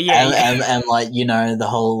definitely and like, you know, the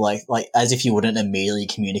whole like as if you wouldn't immediately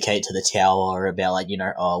communicate to the tower about like, you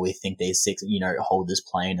know, oh, we think these 6, you know, hold this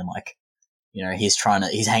plane, and like, you know, he's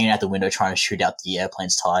hanging out the window trying to shoot out the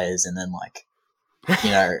airplane's tires, and then like,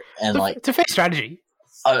 you know, and like it's a fair strategy.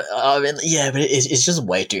 I mean, yeah, but it's just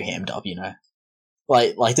way too hammed up, you know.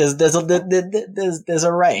 Like there's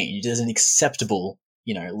a range, there's an acceptable,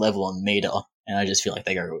 you know, level on meter, and I just feel like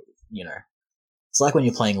they go, you know, it's like when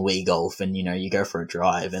you're playing Wii golf and, you know, you go for a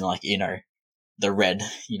drive and like, you know, the red,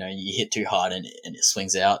 you know, you hit too hard and it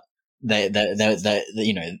swings out. They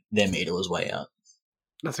you know, their meter was way out.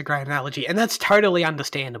 That's a great analogy, and that's totally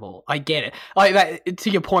understandable. I get it. Like that, to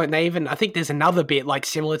your point, they even, I think there's another bit like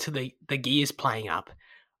similar to the gears playing up,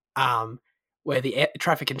 where the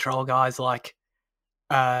traffic control guys like,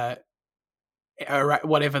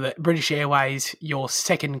 whatever, the British Airways, you're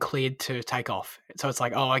second cleared to take off. So it's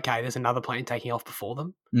like, oh, okay, there's another plane taking off before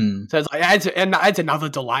them. So it's like adds another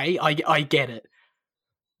delay. I get it.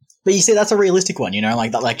 But you see, that's a realistic one, you know,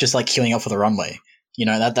 like that, like just like queuing up for the runway. You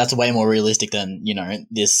know, that's way more realistic than, you know,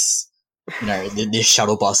 this, you know, this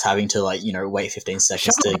shuttle bus having to like, you know, wait 15 seconds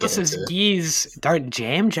shuttle to get buses' gears don't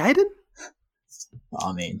jam, Jaden.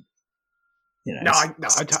 I mean, you know,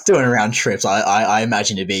 it's doing round trips. I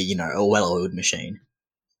imagine to be, you know, a well-oiled machine.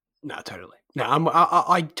 No, totally. No,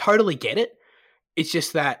 I totally get it. It's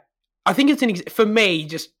just that I think it's for me,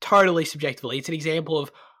 just totally subjectively, it's an example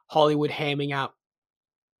of Hollywood hamming up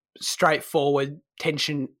straightforward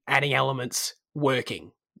tension adding elements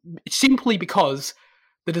working, simply because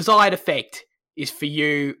the desired effect is for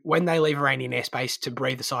you when they leave Iranian airspace to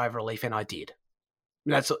breathe a sigh of relief, and I did.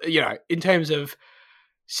 And that's, you know, in terms of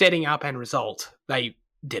setting up and result, they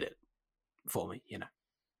did it for me, you know.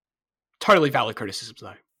 Totally valid criticisms, though.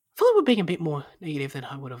 I feel like we're being a bit more negative than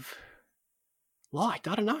I would have liked.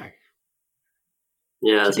 I don't know.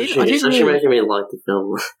 Yeah, it's actually making me like the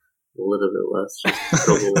film a little bit less. Just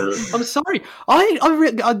talking about it. I'm sorry.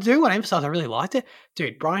 I do want to emphasize I really liked it.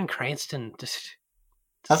 Dude, Bryan Cranston just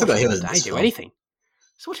I forgot he was in this film. Anything.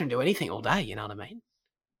 Just watch him do anything all day, you know what I mean?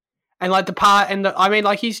 And like the part, and I mean,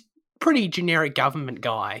 like he's pretty generic government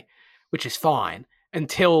guy, which is fine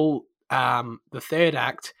until the third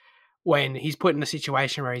act, when he's put in a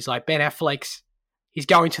situation where he's like, Ben Affleck's, he's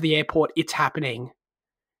going to the airport, it's happening,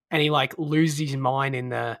 and he like loses his mind in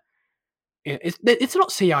the, it's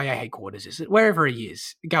not CIA headquarters, is it? Wherever he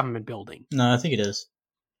is, the government building. No, I think it is.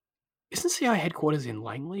 Isn't CIA headquarters in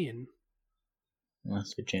Langley and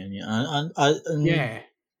West Virginia? yeah.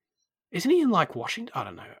 Isn't he in like Washington? I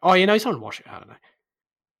don't know. Oh, you know, he's not in Washington. I don't know.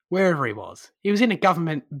 Wherever he was in a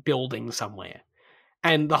government building somewhere.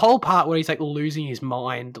 And the whole part where he's like losing his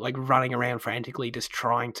mind, like running around frantically, just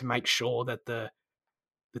trying to make sure that the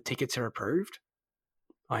tickets are approved.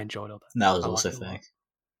 I enjoyed all that. That was also fake.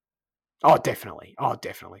 Oh, definitely.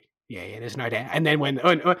 Yeah, there's no doubt. And then when,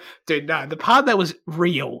 dude, no, the part that was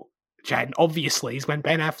real, Jaden, obviously, is when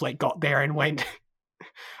Ben Affleck got there and went,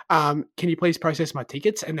 can you please process my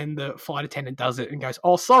tickets? And then the flight attendant does it and goes,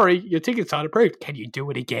 oh, sorry, your tickets aren't approved. Can you do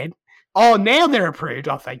it again? Oh, now they're approved.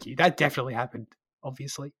 Oh, thank you. That definitely happened,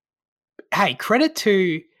 obviously. Hey, credit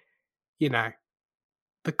to, you know,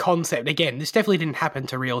 the concept. Again, this definitely didn't happen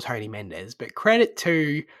to real Tony Mendez, but credit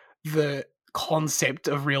to the concept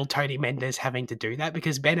of real Tony Mendez having to do that,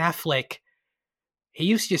 because Ben Affleck,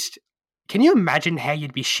 he was just, can you imagine how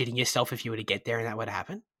you'd be shitting yourself if you were to get there and that would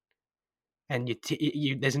happen? And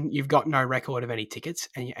you've got no record of any tickets,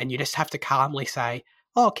 and you just have to calmly say,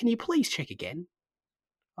 "Oh, can you please check again?"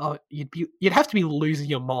 Oh, you'd have to be losing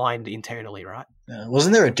your mind internally, right? Yeah.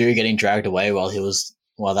 Wasn't there a dude getting dragged away while that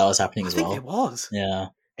was happening as well? I think there was. Yeah.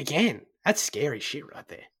 Again, that's scary shit right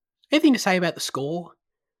there. Anything to say about the score?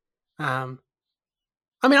 I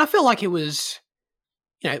mean, I feel like it was,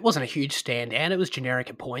 you know, it wasn't a huge standout. It was generic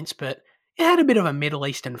at points, but it had a bit of a Middle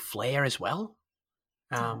Eastern flair as well.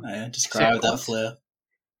 Yeah, describe that flair.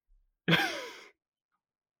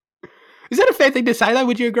 Is that a fair thing to say, though?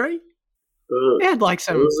 Would you agree? It had like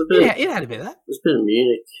some. It had a bit of that. It was a bit of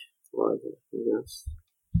Munich, like I guess.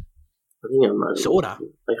 I think I might. Sorta.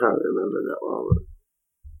 I can't remember that well.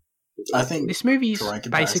 I think this movie's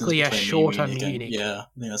basically a shorter Munich. Yeah,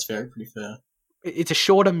 I think that's pretty fair. It's a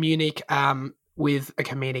shorter Munich, with a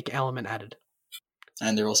comedic element added.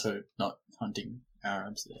 And they're also not hunting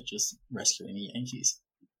Arabs; they're just rescuing the Yankees.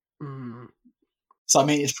 Mm. So I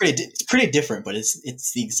mean, it's pretty different, but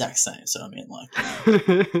it's the exact same. So I mean, like,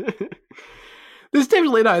 there's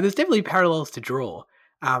definitely parallels to draw,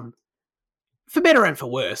 for better and for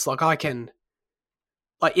worse. Like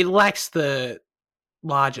it lacks the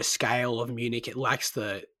larger scale of Munich. It lacks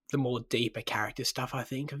the more deeper character stuff, I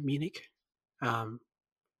think, of Munich,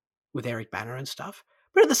 with Eric Banner and stuff.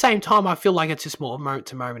 But at the same time, I feel like it's just more moment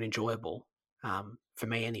to moment enjoyable, for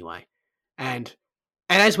me anyway. And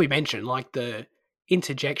as we mentioned, like the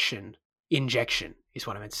injection is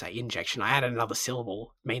what I meant to say. Injection. I added another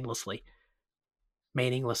syllable meaninglessly.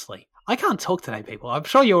 I can't talk today, people. I'm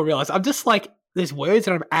sure you'll realize I'm just like, there's words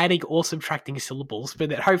that I'm adding or subtracting syllables, but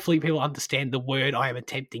that hopefully people understand the word I am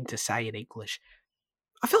attempting to say in English.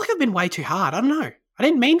 I feel like I've been way too hard. I don't know. I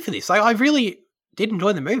didn't mean for this. I really did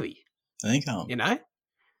enjoy the movie. I think you know,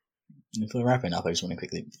 if we're wrapping up, I just want to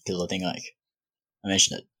quickly, because I think like I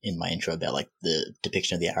mentioned it in my intro about like the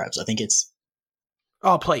depiction of the Arabs. I think it's.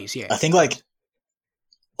 Oh please, yeah. I think like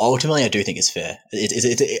ultimately, I do think it's fair.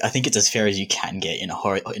 I think it's as fair as you can get in a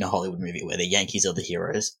Hollywood movie where the Yankees are the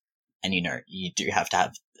heroes, and you know you do have to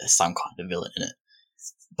have some kind of villain in it.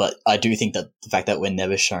 But I do think that the fact that we're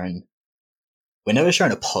never shown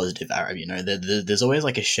a positive Arab, you know, there's always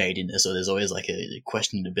like a shadiness, or there's always like a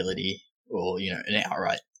questionability, or you know, an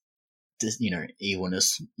outright, you know,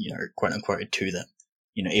 evilness, you know, quote unquote, to them.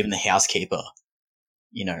 You know, even the housekeeper,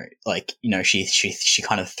 you know, like you know, she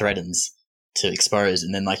kind of threatens to expose,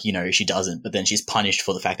 and then like you know she doesn't, but then she's punished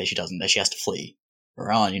for the fact that she doesn't, that she has to flee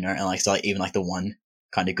around, you know, and like so like even like the one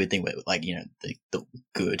kind of good thing where like you know the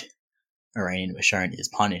good Iranian was shown is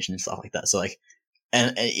punished and stuff like that. So like,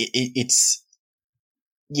 and it's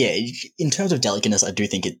yeah, in terms of delicateness, I do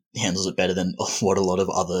think it handles it better than what a lot of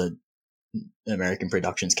other American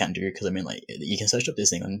productions can do. Because I mean, like you can search up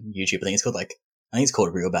this thing on YouTube. I think it's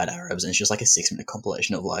called Real Bad Arabs, and it's just like a 6-minute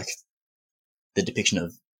compilation of like the depiction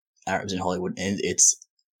of Arabs in Hollywood, and it's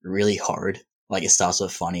really horrid. Like it starts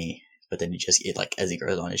off funny, but then it like as it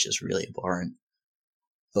goes on, it's just really abhorrent.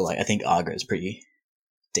 But like I think Argo is pretty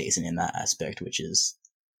decent in that aspect, which is,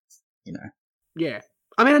 you know, yeah.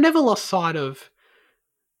 I mean, I never lost sight of.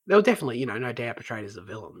 They were definitely, you know, no doubt portrayed as the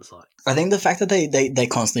villains. Like I think the fact that they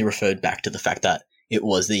constantly referred back to the fact that it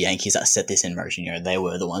was the Yankees that set this in motion. You know, they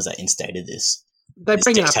were the ones that instated this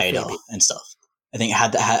dictator and stuff. I think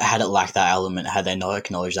had it lacked that element, had they not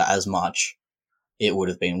acknowledged that as much, it would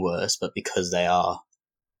have been worse. But because they are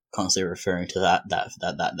constantly referring to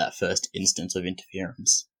that first instance of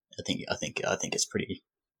interference, I think it's pretty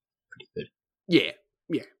good. Yeah,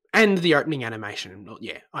 and the opening animation.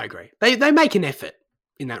 Yeah, I agree. They make an effort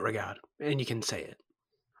in that regard, and you can see it.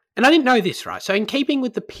 And I didn't know this, right? So in keeping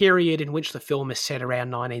with the period in which the film is set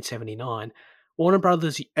around 1979, Warner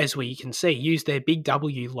Brothers, as we can see, used their Big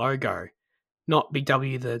W logo, not Big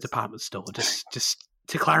W the department store, just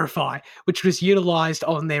to clarify, which was utilised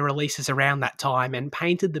on their releases around that time, and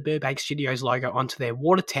painted the Burbank Studios logo onto their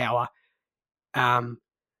water tower.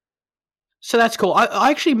 So that's cool.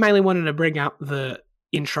 I actually mainly wanted to bring up the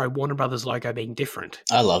intro Warner Brothers logo being different.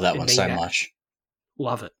 I love that one so much.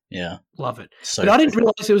 Love it. Yeah. Love it. So but I didn't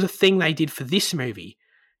realise it was a thing they did for this movie.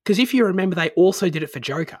 Because if you remember, they also did it for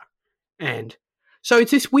Joker. And so it's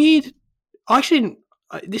this weird... I actually didn't...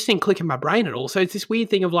 This didn't click in my brain at all. So it's this weird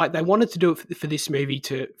thing of like, they wanted to do it for this movie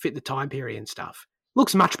to fit the time period and stuff.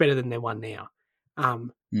 Looks much better than their one now.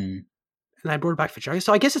 And they brought it back for Joker.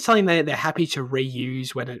 So I guess it's something they're happy to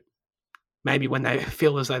reuse maybe when they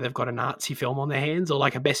feel as though they've got a Nazi film on their hands, or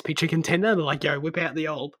like a Best Picture contender. They're like, yo, whip out the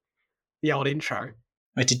old intro.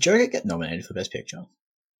 Wait, did Joker get nominated for Best Picture?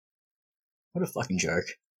 What a fucking joke.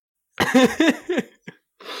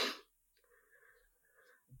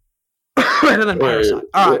 Better than Parasite.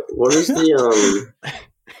 All right. What is the...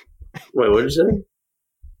 Wait, what did you say?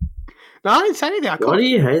 No, I didn't say anything. Why do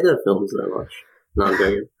you hate that film so much? No, I'm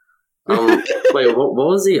joking. Wait, what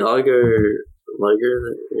was the Argo logo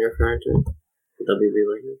that you're referring to? The WB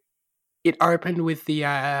logo? It opened with the...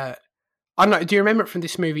 I don't know. Do you remember it from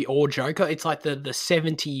this movie or Joker? It's like the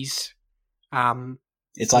 70s.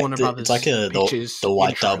 It's like the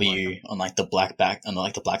white W logo on like the black back and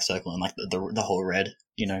like the black circle and like the whole red.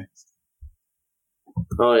 You know.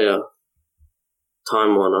 Oh yeah.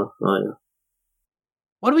 Time Warner. Oh yeah.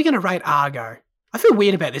 What are we going to rate Argo? I feel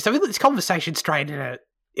weird about this. I feel this conversation strayed to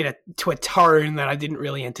a tone that I didn't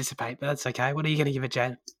really anticipate, but that's okay. What are you going to give it,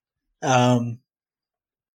 Jad?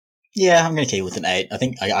 Yeah, I'm going to keep it with an 8. I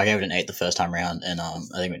think I gave it an 8 the first time round, and I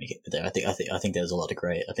think I'm going to keep it there. I think there's a lot of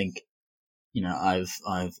great. I think, you know, I've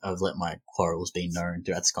let my quarrels be known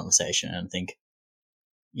throughout this conversation, and I think,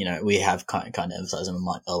 you know, we have kind of emphasized them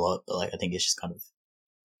a lot, but like I think it's just kind of,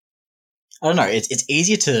 I don't know. It's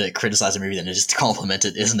easier to criticize a movie than it is to compliment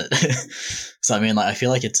it, isn't it? So I mean, like, I feel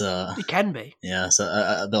like it's It can be. yeah. So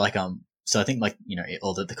but like so I think, like, you know,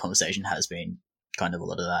 although the conversation has been kind of a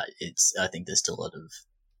lot of that, I think there's still a lot of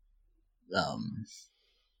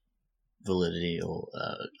validity, or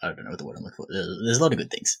I don't know what the word I'm looking for. There's a lot of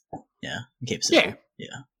good things. Yeah, keep it simple.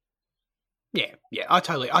 Yeah.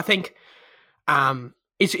 I think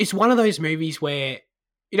it's one of those movies where,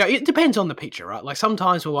 you know, it depends on the picture, right? Like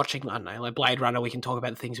sometimes we're watching, I don't know, like Blade Runner, we can talk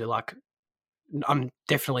about the things we like. I'm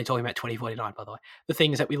definitely talking about 2049, by the way. The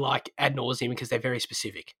things that we like ad nauseum because they're very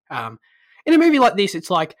specific. In a movie like this, it's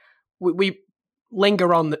like we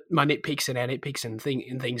linger on my nitpicks and our nitpicks and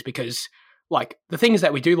things because, like, the things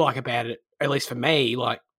that we do like about it, at least for me,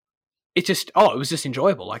 like, it's just, it was just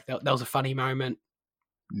enjoyable. Like, that was a funny moment.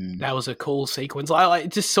 That was a cool sequence. Like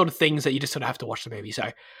just sort of things that you just sort of have to watch the movie. So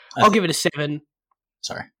I'll give it a 7.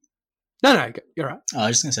 Sorry. No, you're right. I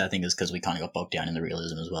was just going to say, I think it's because we kind of got bogged down in the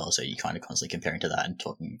realism as well, so you're kind of constantly comparing to that and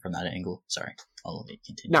talking from that angle. Sorry, I'll let you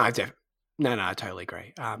continue. No, I totally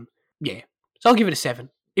agree. Yeah, so I'll give it a 7.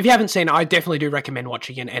 If you haven't seen it, I definitely do recommend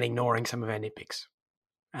watching it and ignoring some of our nitpicks.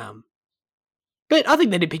 But I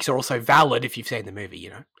think the nitpicks are also valid if you've seen the movie,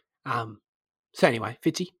 you know. So anyway,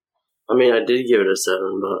 Fitzy? I mean, I did give it a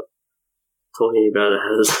 7, but talking about it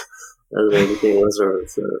has made me think less of it,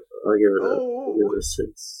 so I'll give it a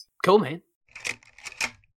 6. Cool, man.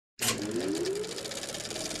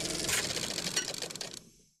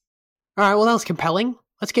 All right, well, that was compelling.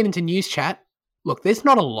 Let's get into news chat. Look, there's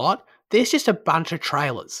not a lot. There's just a bunch of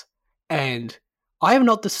trailers. And I have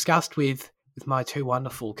not discussed with my two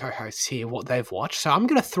wonderful co-hosts here what they've watched. So I'm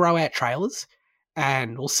going to throw out trailers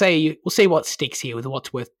and we'll see what sticks here with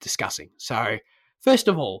what's worth discussing. So, first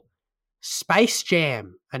of all, Space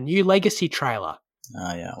Jam, a new Legacy trailer.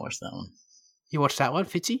 Oh, yeah, I watched that one. You watched that one,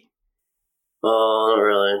 Fitzy? Oh, not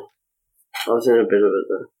really. I was in a bit of it,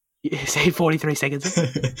 though. You see 43 seconds?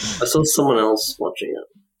 I saw someone else watching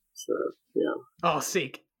it, so, yeah. Oh,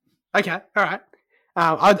 sick. Okay, all right.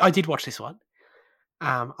 I did watch this one.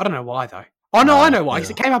 I don't know why, though. Oh, no, I know why, because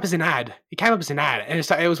it came up as an ad. And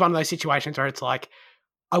it was one of those situations where it's like,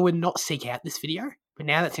 I would not seek out this video, but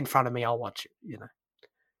now that's in front of me, I'll watch it, you know.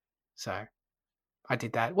 So, I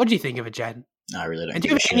did that. What do you think of it, Jad? No, I really don't. And do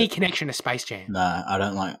you have any connection to Space Jam? No, I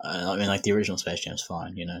don't like. I mean, like, the original Space Jam's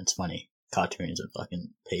fine. You know, it's funny. Cartoons of fucking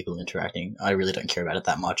people interacting. I really don't care about it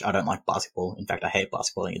that much. I don't like basketball. In fact, I hate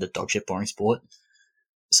basketball. I think it's a dog shit boring sport.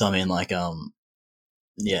 So I mean, like,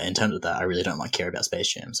 yeah, in terms of that, I really don't care about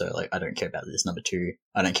Space Jam. So, like, I don't care about this. Number 2,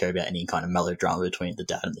 I don't care about any kind of melodrama between the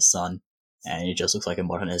dad and the son. And it just looks like a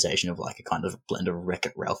modernization of, like, a kind of blend of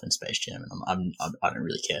Wreck-It Ralph and Space Jam. And I don't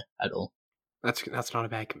really care at all. That's not a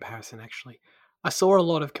bad comparison, actually. I saw a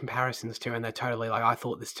lot of comparisons too, and they're totally like, I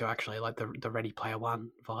thought this too, actually, like the Ready Player One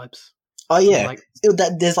vibes. Oh yeah, like,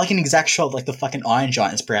 there's like an exact shot of like the fucking Iron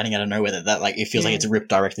Giant sprouting out of nowhere. That like, it feels like it's ripped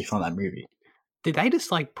directly from that movie. Did they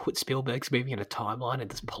just like put Spielberg's movie in a timeline and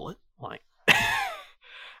just pull it? Like,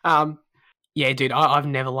 yeah, dude, I've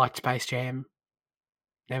never liked Space Jam.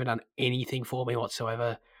 Never done anything for me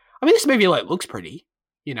whatsoever. I mean, this movie like looks pretty.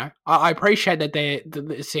 You know, I appreciate that they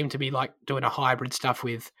seem to be like doing a hybrid stuff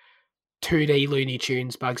with 2D Looney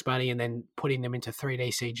Tunes, Bugs Bunny, and then putting them into 3D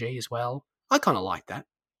CG as well. I kind of like that.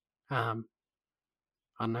 I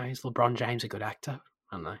don't know. Is LeBron James a good actor?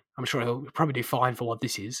 I don't know. I'm sure he'll probably do fine for what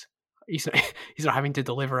this is. He's not having to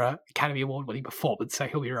deliver a Academy Award winning performance, so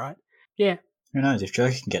he'll be right. Yeah. Who knows? If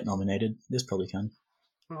Joker can get nominated, this probably can.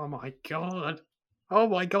 Oh my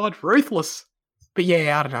god, ruthless. But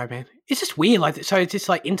yeah, I don't know, man. It's just weird. Like, so it's this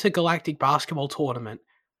like intergalactic basketball tournament.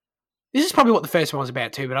 This is probably what the first one was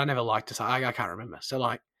about too, but I never liked it. So I can't remember. So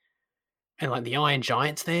like, and like the Iron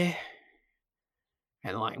Giant's there,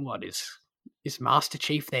 and like, what is Master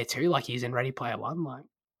Chief there too? Like, he's in Ready Player One. Like,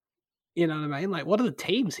 you know what I mean? Like, what are the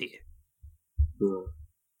teams here?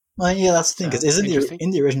 Well, yeah, that's the thing. Because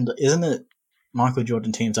in the original, isn't it Michael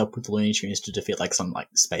Jordan teams up with the Looney Tunes to defeat like some like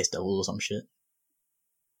space devil or some shit?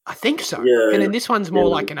 I think so. Yeah, and then this one's more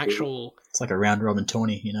like an actual. It's like a round robin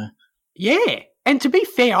tourney, you know. Yeah, and to be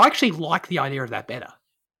fair, I actually like the idea of that better.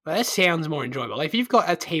 But that sounds more enjoyable. Like, if you've got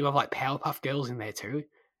a team of like Powerpuff Girls in there too,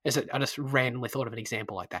 I just randomly thought of an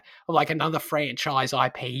example like that, of like another franchise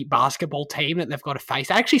IP basketball team that they've got to face.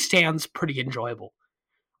 It actually sounds pretty enjoyable.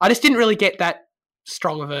 I just didn't really get that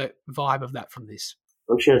strong of a vibe of that from this.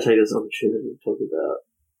 I'm just going to take this opportunity to talk about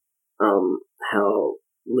how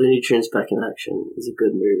Looney Tunes Back in Action is a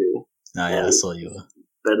good movie. Oh yeah, I saw you.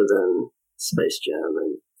 Better than Space Jam,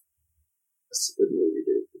 and it's a good movie,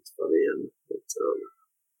 dude. It's funny and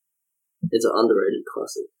it's an underrated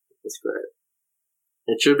classic. It's great.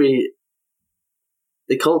 It should be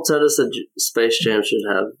the cult status that Space Jam should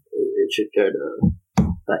have, it should go to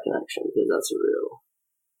Back in Action because that's the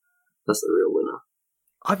real winner.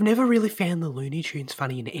 I've never really found the Looney Tunes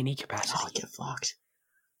funny in any capacity. Oh, get fucked.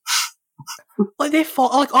 Like they're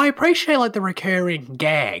like I appreciate like the recurring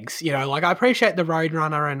gags, you know, like I appreciate the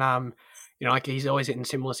Roadrunner and you know, like he's always in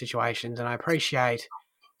similar situations, and I appreciate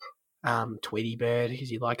Tweety Bird because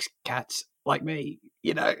he likes cats like me,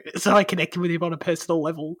 you know, so I connected with him on a personal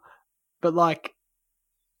level. But like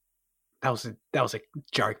that was a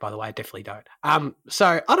joke, by the way. I definitely don't. So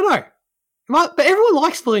I don't know, but everyone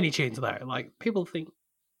likes the Looney Tunes though. Like people think,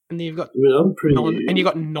 and then you've got and you've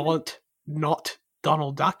got not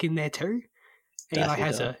Donald Duck in there too. He like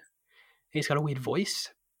he's got a weird voice.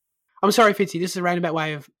 I'm sorry, Fitzy. This is a roundabout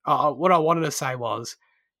way of what I wanted to say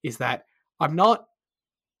is that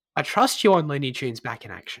I trust you on Looney Tunes Back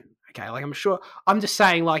in Action. Okay, like I'm just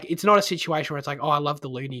saying, like it's not a situation where it's like, oh, I love the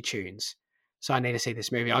Looney Tunes, so I need to see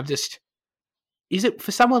this movie. Is it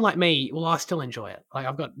for someone like me? Will I still enjoy it? Like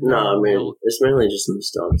I've got it's mainly just a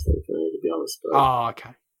nostalgia thing for me, to be honest. But okay.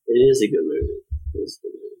 It is a good movie.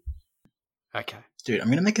 Okay. Dude, I'm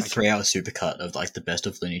going to make a 3-hour supercut of like the best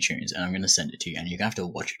of Looney Tunes, and I'm going to send it to you, and you're going to have to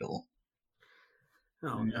watch it all.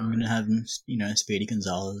 Oh, no. I'm going to have, you know, Speedy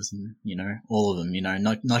Gonzales and, you know, all of them, you know,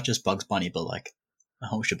 not just Bugs Bunny, but like the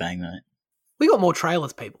whole shebang, mate. We got more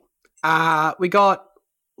trailers, people. We got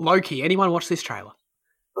Loki. Anyone watch this trailer?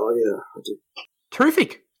 Oh, yeah, I did.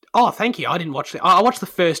 Terrific. Oh, thank you. I didn't watch it. I watched the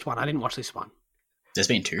first one. I didn't watch this one. There's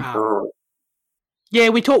been 2. Yeah,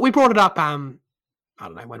 we brought it up, I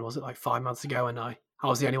don't know, when was it? Like 5 months ago, and I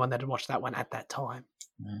was the only one that had watched that one at that time.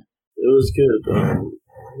 Yeah. It was good.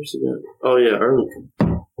 Who's it going? Oh, yeah,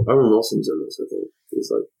 Owen Wilson's in this, I think. He's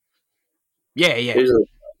like... Yeah. He was good.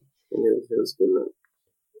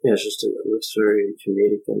 Yeah, it looks very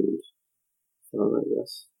comedic and fun, I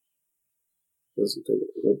guess. Doesn't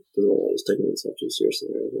always take it so too seriously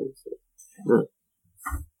or anything. So, yeah.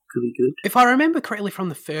 Could be good. If I remember correctly from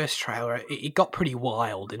the first trailer, it got pretty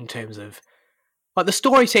wild in terms of... Like, the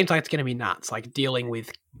story seems like it's going to be nuts, like, dealing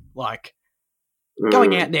with, like,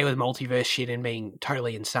 going out there with multiverse shit and being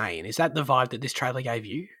totally insane. Is that the vibe that this trailer gave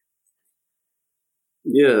you?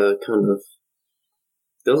 Yeah, kind of.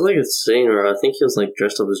 There was, like, a scene where I think he was, like,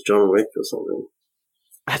 dressed up as John Wick or something.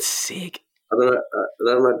 That's sick. I don't know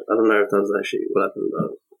if that was actually what happened,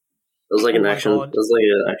 but it was, like, an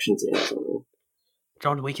action scene or something.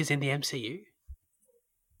 John Wick is in the MCU?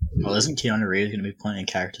 Well, isn't Keanu Reeves going to be playing a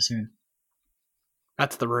character soon?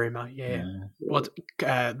 That's the rumor, yeah. What's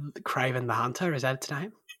Kraven the Hunter? Is that its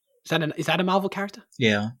name? Is that a Marvel character?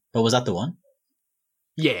 Yeah, but was that the one?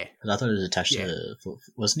 Yeah, because I thought it was attached to.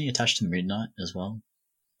 Wasn't he attached to Moon Knight as well?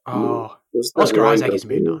 Oh, Oscar Isaac is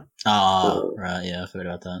Moon Knight. Oh, right, yeah, I forgot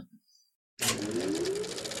about that.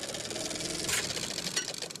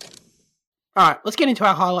 All right, let's get into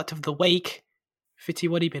our highlights of the week. Fitzy,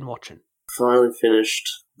 what have you been watching? Finally finished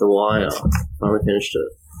The Wire. Finally finished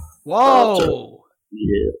it. Whoa!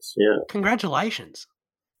 Yes, yeah. Congratulations.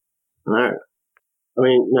 No. I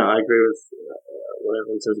mean, no, I agree with what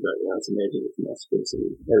everyone says about it. It's amazing, it's masterpiece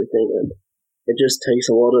and everything, and it just takes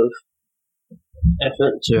a lot of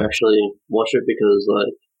effort to actually watch it because,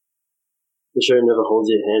 like, the show never holds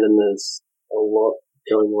your hand and there's a lot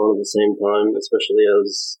going on at the same time, especially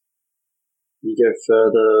as you go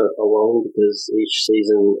further along because each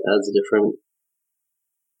season adds a different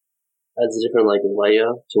like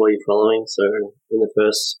layer to what you're following. So in the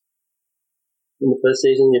first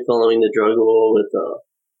season, you're following the drug war with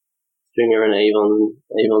Stringer and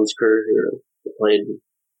Avon's crew, who played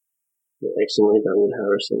excellently by Wood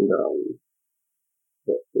Harris, and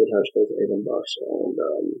Wood Harris plays Avon Bucks and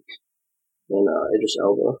Idris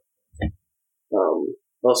Elba.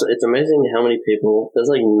 Also, it's amazing how many people.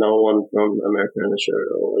 There's like no one from America in the show,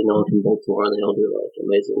 or like no one from Baltimore, and they all do like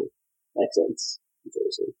amazing accents. It's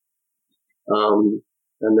awesome.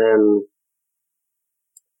 And then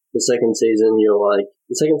the second season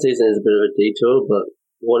is a bit of a detour, but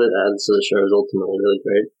what it adds to the show is ultimately really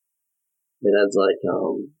great. It adds like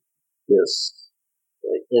this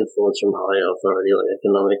like influence from higher authority, like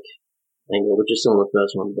economic angle, which is still in the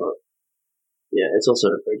first one, but yeah, it's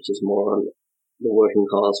also focuses more on the working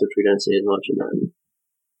class, which we don't see as much in that.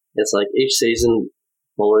 It's like each season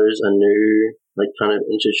follows a new like kind of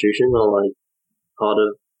institution or like part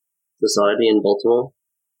of society in Baltimore.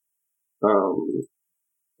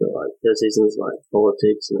 But like there's seasons like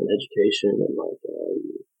politics and then education and like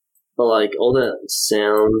but like all that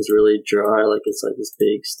sounds really dry, like it's like this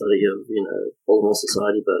big study of, you know, Baltimore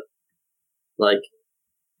society, but like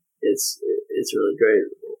it's really great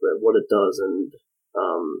what it does, and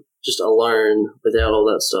just alone without all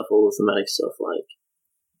that stuff, all the thematic stuff, like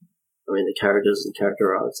I mean, the characters and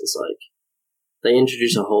character arcs, it's like, they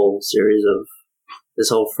introduce a whole series of this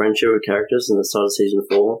whole friendship of characters in the start of season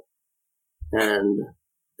 4, and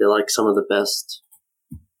they're like some of the best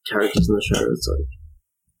characters in the show. It's like,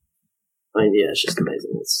 I mean, yeah, it's just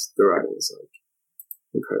amazing. The writing is like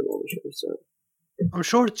incredible on the show. So I'm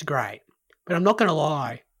sure it's great, but I'm not going to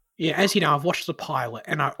lie. Yeah, as you know, I've watched the pilot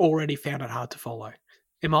and I already found it hard to follow.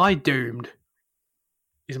 Am I doomed?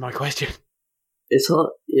 Is my question. It's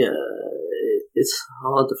hard. Yeah, it's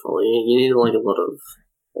hard to follow. You need like a lot of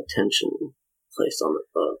attention placed on it,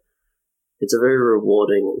 but it's a very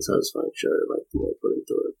rewarding and satisfying show. Like the more put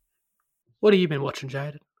into it. What have you been watching,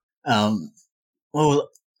 Jaden?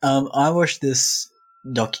 I watched this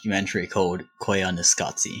documentary called Koya no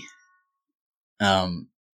Skatsi.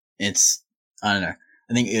 It's, I don't know,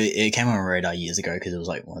 I think it came on my radar years ago because it was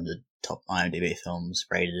like one of the top IMDb films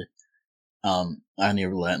rated. I only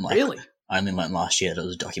learned last year that it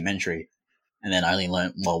was a documentary, and then I only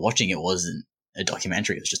learned while watching it wasn't a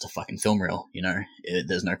documentary, it was just a fucking film reel, you know?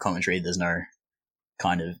 There's no commentary, there's no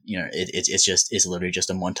kind of, you know, it's literally just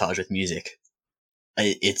a montage with music.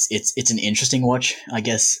 It's an interesting watch, I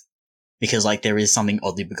guess, because like there is something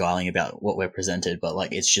oddly beguiling about what we're presented, but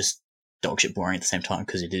like it's just dogshit boring at the same time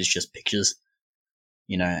because it is just pictures,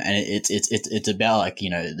 you know, and it's about like, you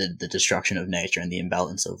know, the destruction of nature and the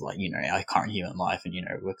imbalance of like, you know, our current human life, and you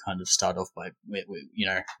know, we're kind of start off by you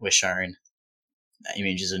know, we're shown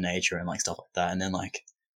images of nature and like stuff like that, and then like,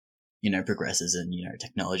 you know, progresses and, you know,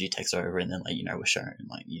 technology takes over, and then like, you know, we're shown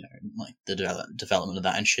like, you know, like the development of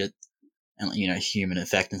that and shit, and like, you know, human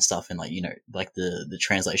effect and stuff, and like, you know, like the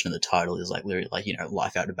translation of the title is like literally like, you know,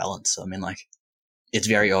 life out of balance. So I mean, like, it's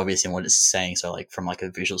very obvious in what it's saying. So like from like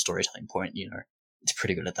a visual storytelling point, you know, it's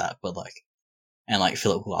pretty good at that. But like, and like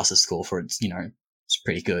Philip Glass's score for it's, you know, it's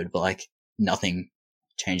pretty good, but like nothing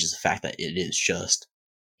changes the fact that it is just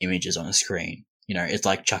images on a screen. You know, it's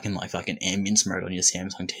like chucking like fucking ambience mode on your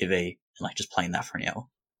Samsung TV and like just playing that for an hour.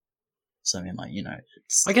 So I mean, like, you know,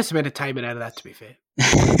 I get some entertainment out of that, to be fair.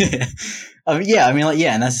 Yeah, I mean, like,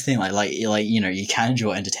 yeah, and that's the thing, like, you know, you can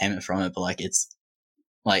enjoy entertainment from it, but like, it's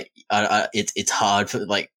like, it's hard for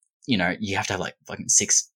like, you know, you have to have like fucking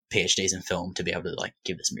 6 PhDs in film to be able to like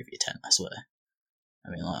give this movie a 10. I swear. I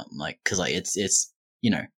mean, like, because like it's you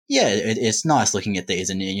know, yeah, it's nice looking at these,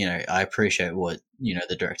 and you know, I appreciate what, you know,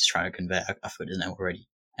 the director's trying to convey. I forgot his name already,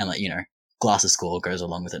 and like, you know, Glass's score goes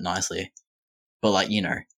along with it nicely, but like, you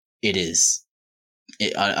know, it is.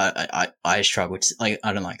 I struggle to, like,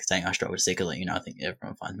 I don't like saying I struggle to see because, like, you know, I think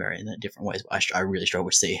everyone finds very in different ways, but I really struggle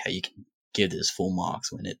to see how you can give this full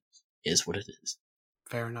marks when it is what it is.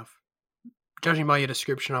 Fair enough. Judging by your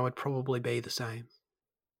description, I would probably be the same.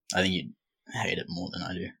 I think you'd hate it more than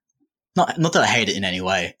I do. Not that I hate it in any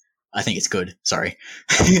way. I think it's good. Sorry.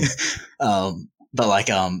 But like,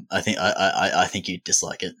 I think you'd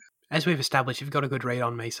dislike it. As we've established, you've got a good read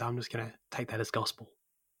on me, so I'm just going to take that as gospel.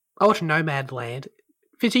 I watched Nomadland.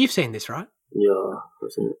 Fitzy, you've seen this, right? Yeah,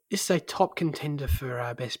 I've seen it. This is a top contender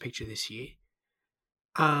for Best Picture this year.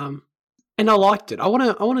 And I liked it. I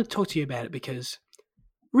want to talk to you about it because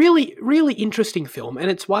really, really interesting film,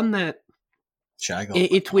 and it's one that should I go?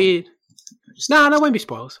 It's weird. No, won't be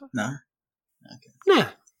spoilers. No. Okay. No,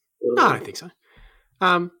 I don't think so.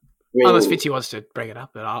 Unless Fitzy wants to bring it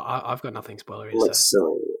up, but I've got nothing spoilery. Like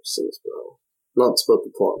selling Sims, bro. Not spoil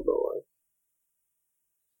the plot, but like,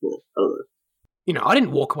 yeah, I don't know. You know, I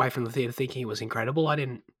didn't walk away from the theatre thinking it was incredible. It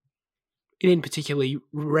didn't particularly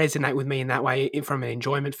resonate with me in that way, from an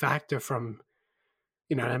enjoyment factor, from,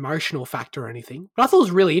 you know, an emotional factor or anything. But I thought it was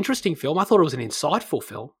a really interesting film. I thought it was an insightful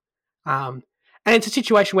film. And it's a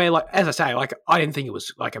situation where, like, as I say, like, I didn't think it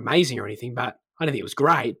was like amazing or anything, but I didn't think it was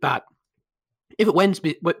great. But if it wins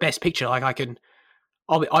Best Picture, like, I can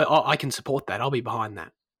support that. I'll be behind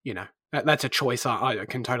that. You know, that's a choice I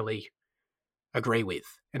can totally agree with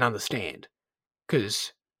and understand.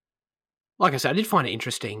 Because, like I said, I did find it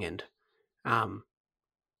interesting, and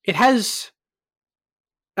it has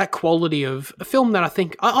that quality of a film that I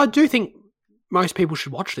think I do think most people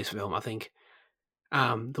should watch this film. I think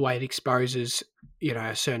the way it exposes, you know,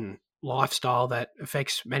 a certain lifestyle that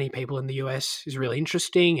affects many people in the US is really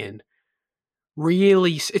interesting, and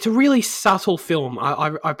it's a really subtle film.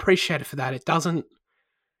 I appreciate it for that.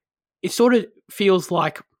 It sort of feels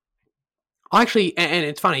like, actually, and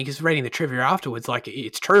it's funny because reading the trivia afterwards, like,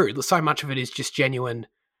 it's true. So much of it is just genuine,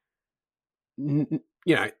 you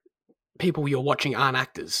know, people you're watching aren't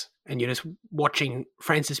actors, and you're just watching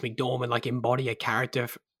Frances McDormand like embody a character,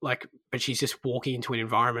 like, but she's just walking into an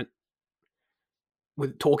environment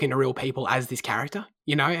with talking to real people as this character,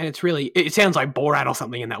 you know. And it's really, it sounds like Borat or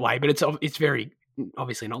something in that way, but it's very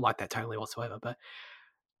obviously not like that totally whatsoever. But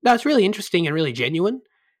That's really interesting and really genuine.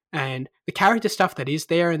 And the character stuff that is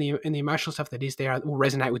there and the emotional stuff that is there will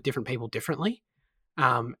resonate with different people differently.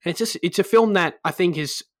 And it's a film that I think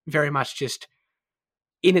is very much just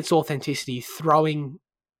in its authenticity, throwing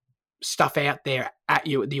stuff out there at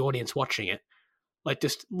you, the audience watching it. Like,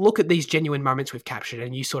 just look at these genuine moments we've captured,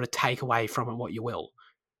 and you sort of take away from it what you will.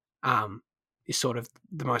 Is sort of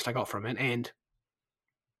the most I got from it. And,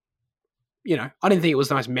 you know, I didn't think it was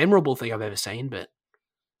the most memorable thing I've ever seen, but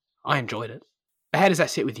I enjoyed it. But how does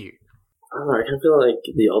that sit with you? I don't know, I kind of feel like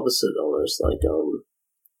the opposite almost. Like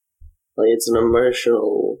it's an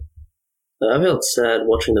emotional. I felt sad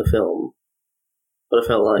watching the film, but I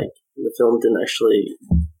felt like the film didn't actually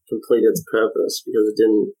complete its purpose because it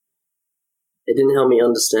didn't help me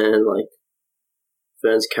understand like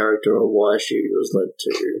Fern's character or why she was led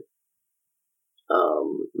to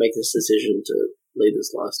make this decision to lead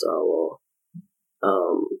this lifestyle, or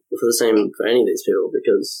for the same for any of these people,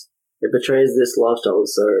 because it portrays this lifestyle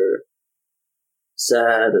as so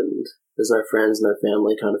sad and there's no friends, no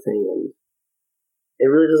family kind of thing, and it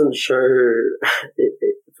really doesn't show.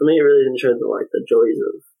 For me, it really didn't show the joys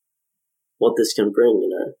of what this can bring, you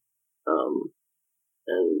know.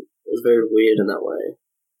 And it was very weird in that way.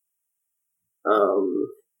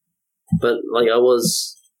 But like I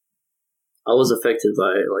was affected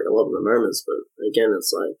by like a lot of the moments, but again,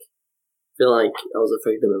 it's like I feel like I was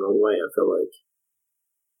affected in a way. I feel like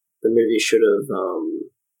the movie should have,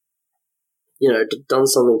 done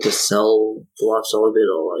something to sell the lifestyle a bit,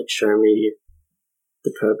 or like show me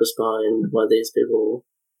the purpose behind why these people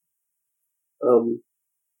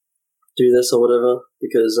do this or whatever.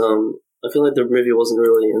 Because I feel like the movie wasn't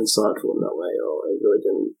really insightful in that way, or it really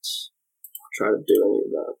didn't try to do any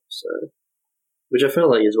of that. So, which I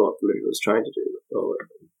felt like is what the movie was trying to do, or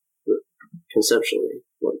conceptually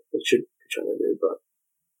what it should be trying to do, but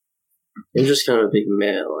it was just kind of a big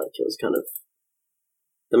meh. Like it was kind of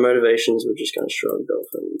the motivations were just kind of shrugged off,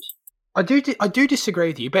 and I do disagree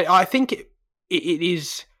with you, but I think it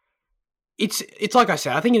is. It's like I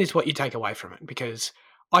said. I think it is what you take away from it, because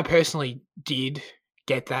I personally did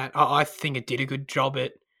get that. I think it did a good job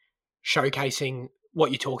at showcasing what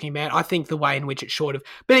you're talking about. I think the way in which it sort of,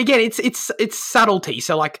 but again, it's subtlety.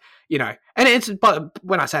 So like, you know, and but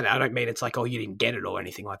when I say that, I don't mean it's like, oh, you didn't get it or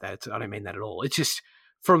anything like that. I don't mean that at all. It's just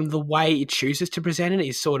from the way it chooses to present it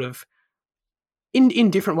is sort of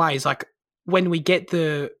in different ways. Like when we get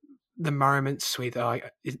the moments with, this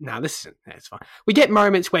isn't, it's fine. We get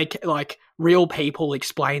moments where like real people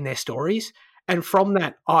explain their stories, and from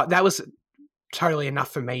that, that was totally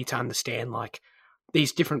enough for me to understand like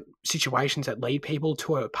these different situations that lead people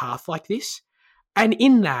to a path like this. And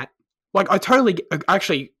in that, like I totally get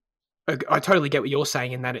what you're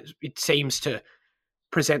saying in that it seems to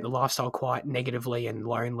present the lifestyle quite negatively and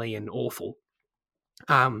lonely and awful.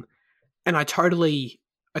 And I totally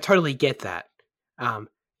get that.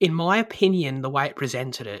 In my opinion, the way it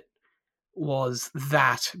presented it was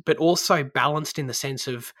that, but also balanced in the sense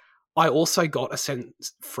of I also got a sense of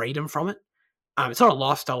freedom from it. It's not a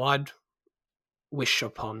lifestyle I'd wish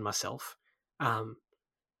upon myself,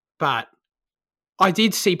 but I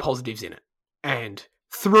did see positives in it, and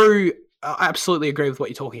through. I absolutely agree with what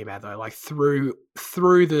you're talking about, though. Like through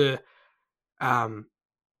the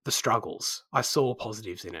struggles, I saw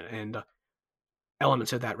positives in it, and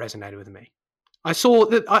elements of that resonated with me. I saw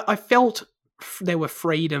that I felt there were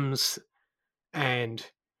freedoms, and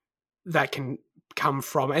that can come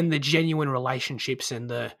from, and the genuine relationships and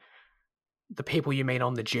the people you meet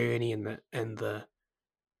on the journey and the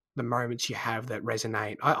moments you have that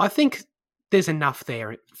resonate. I think there's enough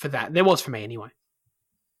there for that. There was for me anyway.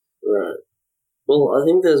 Right. Well, I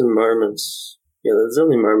think there's moments. Yeah, there's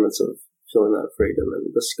only moments of feeling that freedom,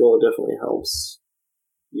 and the score definitely helps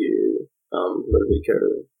you.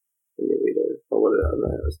 Ludovico Inuito, or whatever I don't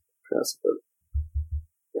know how to pronounce it, but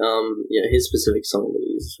his specific song that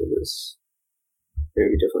he uses for this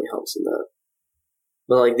movie definitely helps in that.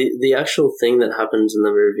 But like the actual thing that happens in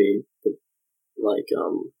the movie, like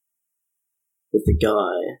with the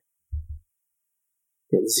guy,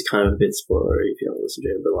 this is kind of a bit spoilery if you don't listen to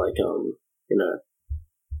it, but like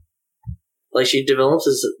like she develops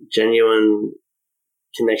this genuine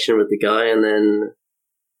connection with the guy, and then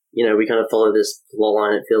we kind of follow this plot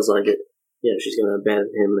line. It feels like it, she's going to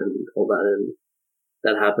abandon him and all that, and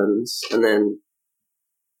that happens, and then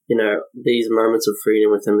these moments of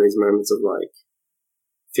freedom with him, these moments of like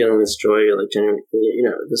feeling this joy, like genuine,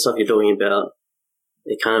 the stuff you're talking about,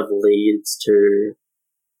 it kind of leads to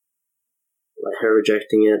like her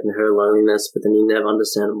rejecting it and her loneliness, but then you never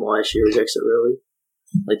understand why she rejects it really,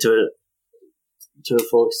 like to a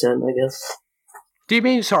full extent, I guess. Do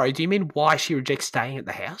you mean why she rejects staying at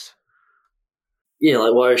the house? Yeah,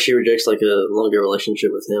 like why she rejects like a longer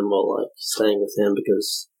relationship with him or like staying with him,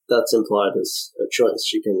 because that's implied as a choice.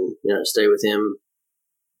 She can, stay with him.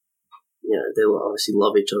 They will obviously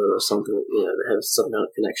love each other or something. They have some kind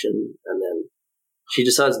of connection, and then she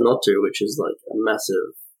decides not to, which is like a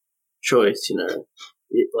massive choice.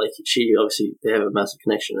 Like she obviously they have a massive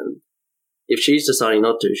connection, and if she's deciding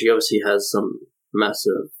not to, she obviously has some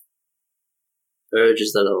massive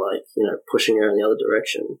urges that are like pushing her in the other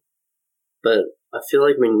direction. But I feel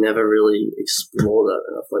like we never really explore that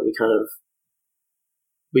enough. Like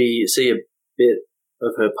we see a bit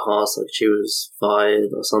of her past, like she was fired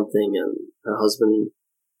or something and her husband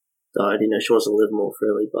died. She wants to live more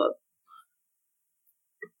freely, but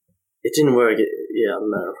it didn't work. Yeah, I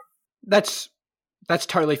don't know. That's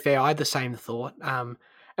totally fair. I had the same thought. And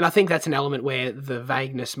I think that's an element where the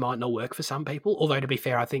vagueness might not work for some people. Although, to be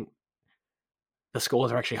fair, I think the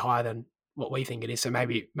scores are actually higher than what we think it is. So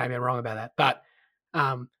maybe I'm wrong about that. But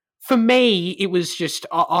for me, it was just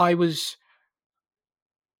I was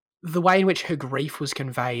the way in which her grief was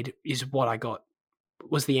conveyed is what I got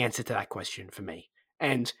was the answer to that question for me.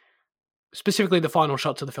 And specifically the final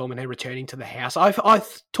shots of the film and her returning to the house, I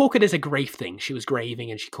took it as a grief thing. She was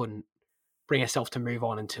grieving and she couldn't bring herself to move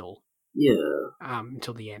on until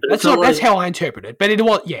until the end. That's how I interpret it. But it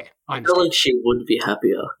was I understand. I felt like she would be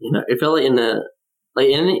happier. It felt like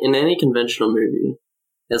in any conventional movie,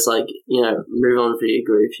 it's like move on for your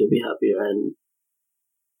grief, you'll be happier, and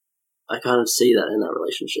I kind of see that in that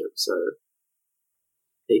relationship. So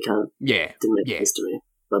it kind of didn't make sense to me.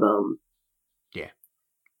 But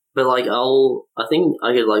But I think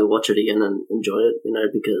I could watch it again and enjoy it,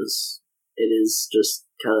 because it is just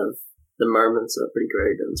kind of the moments are pretty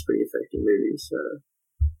great and it's a pretty affecting movie. So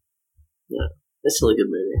it's still a good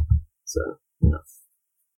movie. So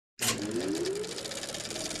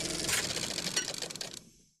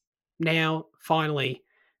Now, finally,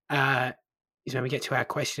 is when we get to our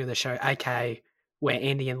question of the show, aka where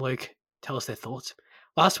Andy and Luke tell us their thoughts.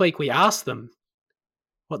 Last week we asked them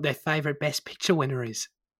what their favourite Best Picture winner is.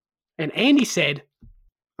 And Andy said,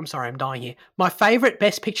 I'm sorry, I'm dying here. My favourite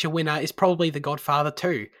Best Picture winner is probably The Godfather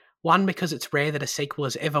 2. 1, because it's rare that a sequel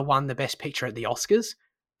has ever won the Best Picture at the Oscars.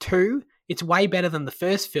 2, it's way better than the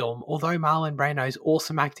first film, although Marlon Brando's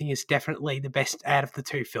awesome acting is definitely the best out of the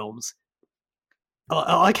two films.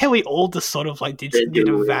 I like how we all just sort of did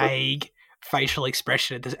a vague facial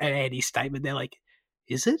expression at Andy's statement. They're like,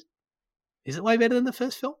 is it? Is it way better than the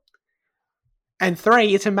first film? And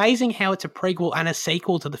 3, it's amazing how it's a prequel and a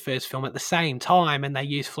sequel to the first film at the same time, and they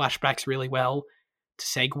use flashbacks really well to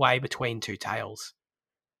segue between two tales.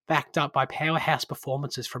 Backed up by powerhouse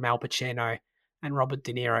performances from Al Pacino and Robert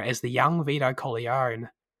De Niro as the young Vito Corleone.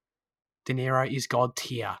 De Niro is God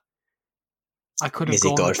tier. I could have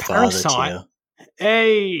gone with Parasite. Tier.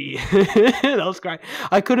 Hey! That was great.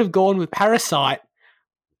 I could have gone with Parasite,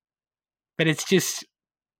 but it's just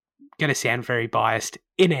going to sound very biased.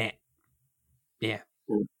 In it. Yeah.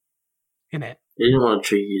 In it. He didn't want to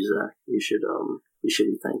treat you, Zach. You should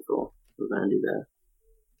be thankful for Andy there.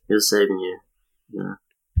 He was saving you.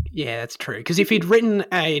 Yeah, that's true. Because if he'd written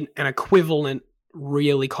an equivalent,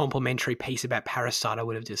 really complimentary piece about Parasite, I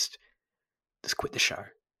would have just quit the show.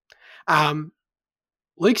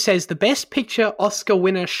 Luke says the Best Picture Oscar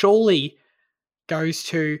winner surely goes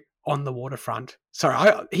to On the Waterfront.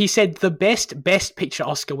 Sorry, he said the best Picture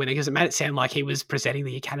Oscar winner because it made it sound like he was presenting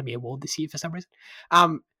the Academy Award this year for some reason.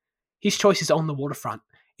 His choice is On the Waterfront.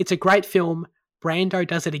 It's a great film. Brando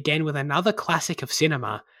does it again with another classic of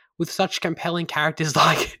cinema with such compelling characters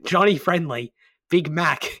like Johnny Friendly, Big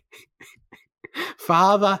Mac,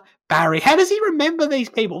 Father Barry. How does he remember these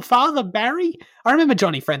people? Father Barry? I remember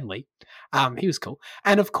Johnny Friendly. He was cool.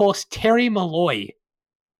 And of course, Terry Malloy.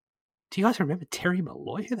 Do you guys remember Terry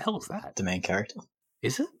Malloy? Who the hell is that? The main character.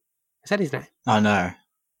 Is it? Is that his name? Oh, no.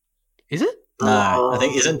 Is it? No. I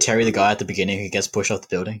think, isn't Terry the guy at the beginning who gets pushed off the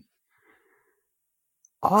building?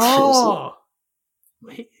 Oh.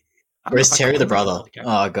 Or is Terry the brother?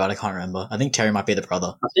 Oh, God, I can't remember. I think Terry might be the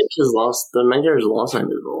brother. I think the main character's last name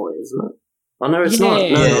is Malloy, isn't it? Oh, no, it's not.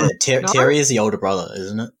 No. Terry is the older brother,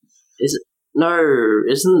 isn't it? Is it? No,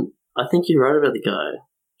 isn't... I think you're right about the guy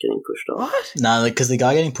getting pushed off. What? No, because the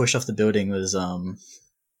guy getting pushed off the building was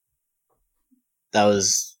that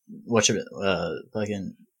was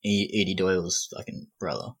fucking Edie Doyle's fucking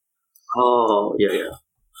brother. Oh yeah,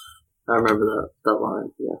 I remember that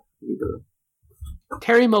line. Yeah, Edie Doyle.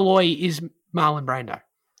 Terry Malloy is Marlon Brando.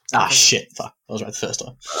 Shit! Fuck, I was right the first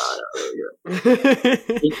time.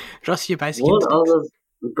 Just your basic. What other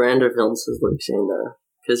Brando films has Luke seen though?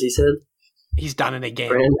 Because he said he's done it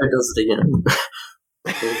again. Brando does it again.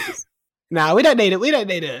 No, we don't need it. We don't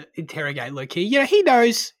need to interrogate Luke here. You know, he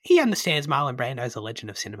knows, he understands Marlon Brando's a legend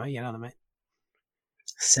of cinema. You know what I mean?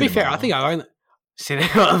 To be fair, I think I own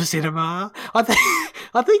cinema. I think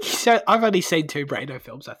I've only seen 2 Brando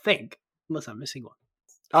films. I think, unless I'm missing one.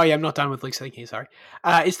 Oh yeah, I'm not done with Luke's thinking. Sorry.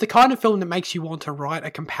 It's the kind of film that makes you want to write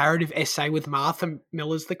a comparative essay with Martha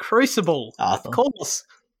Miller's The Crucible. Arthur. Of course.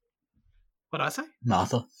 What did I say?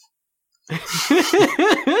 Martha.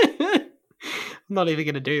 I'm not even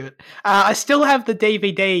going to do it. I still have the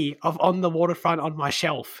DVD of On the Waterfront on my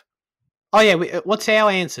shelf. Oh yeah, what's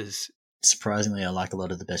our answers? Surprisingly, I like a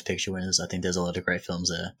lot of the Best Picture winners. I think there's a lot of great films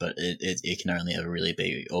there, but it can only ever really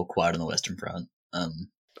be All Quiet on the Western Front.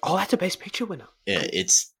 Oh, that's a Best Picture winner. Yeah,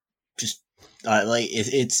 it's just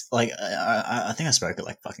it's like I think I spoke at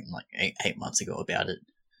like fucking like eight months ago about it.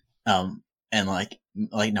 And like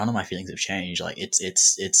none of my feelings have changed. Like it's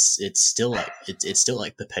still like it's still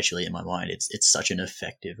like perpetually in my mind. It's such an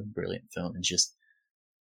effective and brilliant film, and just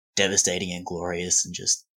devastating and glorious, and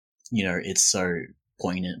just, you know, it's so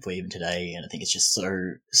poignant for even today. And I think it's just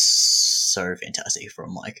so fantastic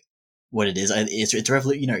from like what it is. It's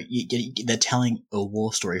you know, they're telling a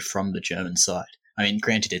war story from the German side. I mean,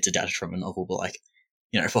 granted, it's adapted from a novel, but like,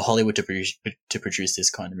 you know, for Hollywood to produce this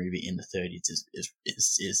kind of movie in the 30s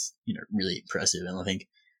is you know, really impressive. And I think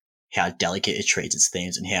how delicate it treats its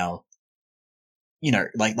themes, and how, you know,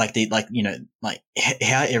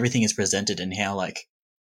 how everything is presented, and how, like,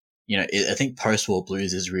 you know, I think post-war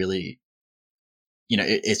blues is really, you know,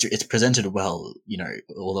 it's presented well, you know,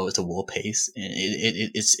 although it's a war piece, and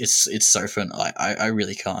it's so fun. I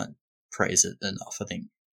really can't praise it enough. I think,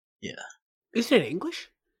 yeah. Is it in English?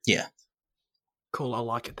 Yeah. Cool, I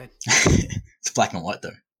like it then. It's black and white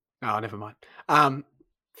though. Oh, never mind.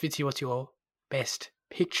 Fitzy, what's your Best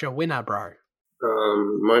Picture winner, bro?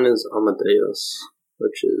 Mine is Amadeus,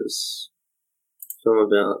 which is a film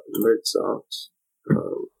about Mozart.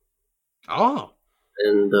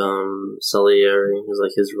 And Salieri is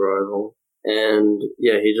like his rival. And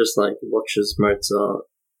yeah, he just like watches Mozart,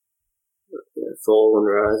 you know, fall and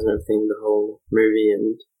rise and everything, the whole movie.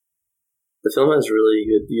 And the film has really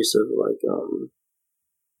good use of like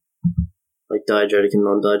diegetic and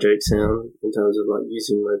non-diegetic sound in terms of like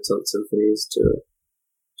using Mozart symphonies to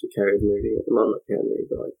carry the movie. Not carry the movie,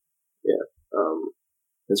 but like, yeah.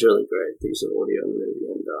 It's really great, the use of audio in the movie.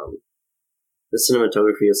 And the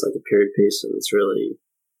cinematography is like a period piece, and it's really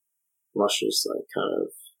luscious, like kind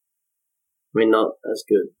of, I mean, not as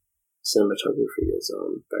good cinematography as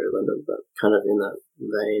Barry Lyndon, but kind of in that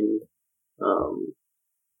vein.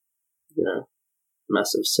 You know,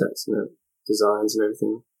 massive sets and designs and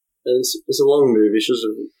everything. And it's a long movie. It's just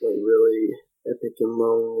like really epic and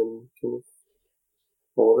long and kind of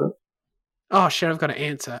all of it. Oh shit! I've got to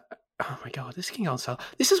answer. Oh my god, this can go on so.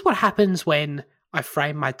 This is what happens when I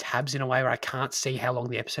frame my tabs in a way where I can't see how long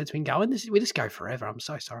the episode's been going. We just go forever. I'm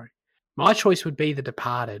so sorry. My choice would be The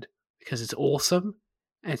Departed, because it's awesome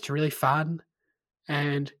and it's really fun,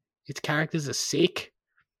 and its characters are sick,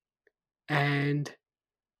 and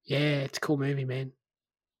yeah, it's a cool movie, man.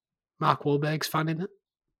 Mark Wahlberg's fun in it.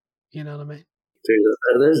 You know what I mean? Dude,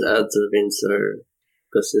 those ads have been so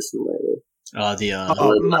persistent lately.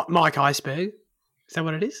 Mike Iceberg. Is that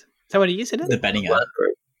what it is? Is that what he is in it? The betting ad.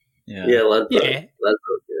 Yeah, yeah.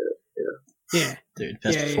 Yeah. Dude,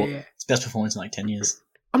 it's best performance in like 10 years.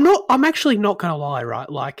 I'm actually not going to lie, right?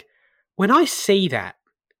 Like, when I see that,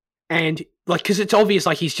 and like, because it's obvious,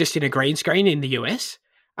 like, he's just in a green screen in the US,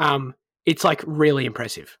 it's like really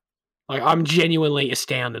impressive. Like, I'm genuinely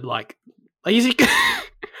astounded. Like he's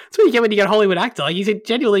that's what you get when you get a Hollywood actor. Like, he's a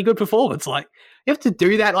genuinely good performance. Like, you have to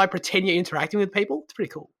do that, like, pretend you're interacting with people. It's pretty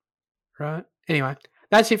cool. Right? Anyway,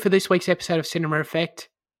 that's it for this week's episode of Cinema Effect.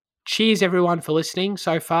 Cheers, everyone, for listening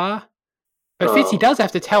so far. But Fitzy does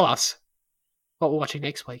have to tell us what we're watching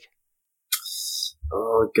next week.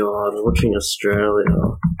 Oh, God. I'm watching Australia.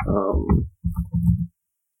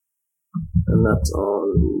 And that's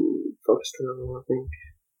on Foxtel, I think.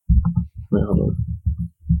 Wait, hold on.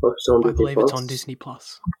 Foxtel on I believe it's on Disney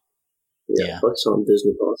Plus. Yeah. Foxtel on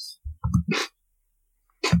Disney Plus.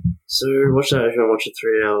 So, watch that if you want to watch a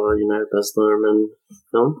 3-hour, you know, Baz Luhrmann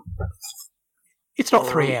film. It's not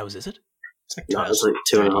 3 hours, is it? It's like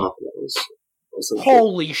 2.5 hours.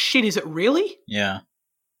 Holy shit, is it really? Yeah.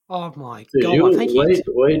 Oh my god, thank you.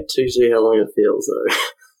 Wait to see how long it feels, though.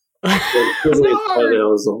 It feels like it's 5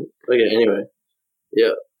 hours long. Okay, anyway.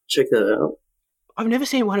 Yeah, check that out. I've never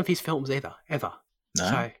seen one of his films either, ever. No?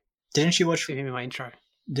 So, didn't you watch... Give me my intro.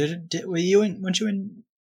 Weren't you in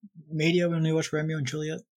media when we watched Romeo and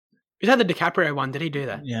Juliet? Is that the DiCaprio one? Did he do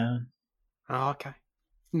that? Yeah. Oh, okay.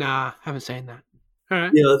 Nah, haven't seen that. All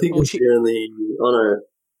right. Yeah, I think Well, this year in the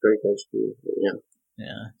Great Gatsby. Yeah.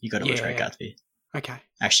 Yeah, you got to watch Red Yeah. Gatsby. Okay.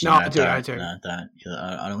 Actually, No, no, I do. don't. No, don't.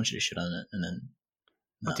 I don't want you to shit on it, and then.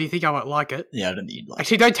 No. Well, do you think I won't like it? Yeah, I don't think you'd like.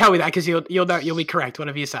 Actually, don't tell me that because you'll know you'll be correct.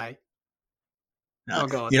 Whatever you say. No. Oh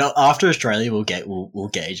god. You know, after Australia, we'll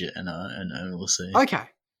gauge it and we'll see. Okay.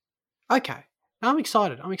 No, I'm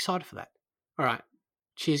excited. I'm excited for that. All right.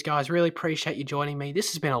 Cheers, guys. Really appreciate you joining me.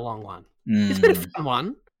 This has been a long one. It's been a fun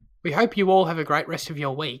one. We hope you all have a great rest of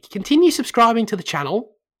your week. Continue subscribing to the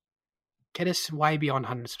channel. Get us way beyond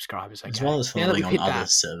 100 subscribers, okay? As well as following on other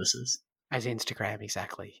services. As Instagram,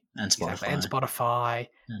 exactly. And Spotify. Exactly. And Spotify.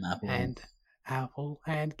 And Apple. And Apple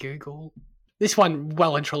and Google. This one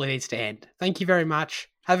well and truly needs to end. Thank you very much.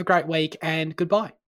 Have a great week and goodbye.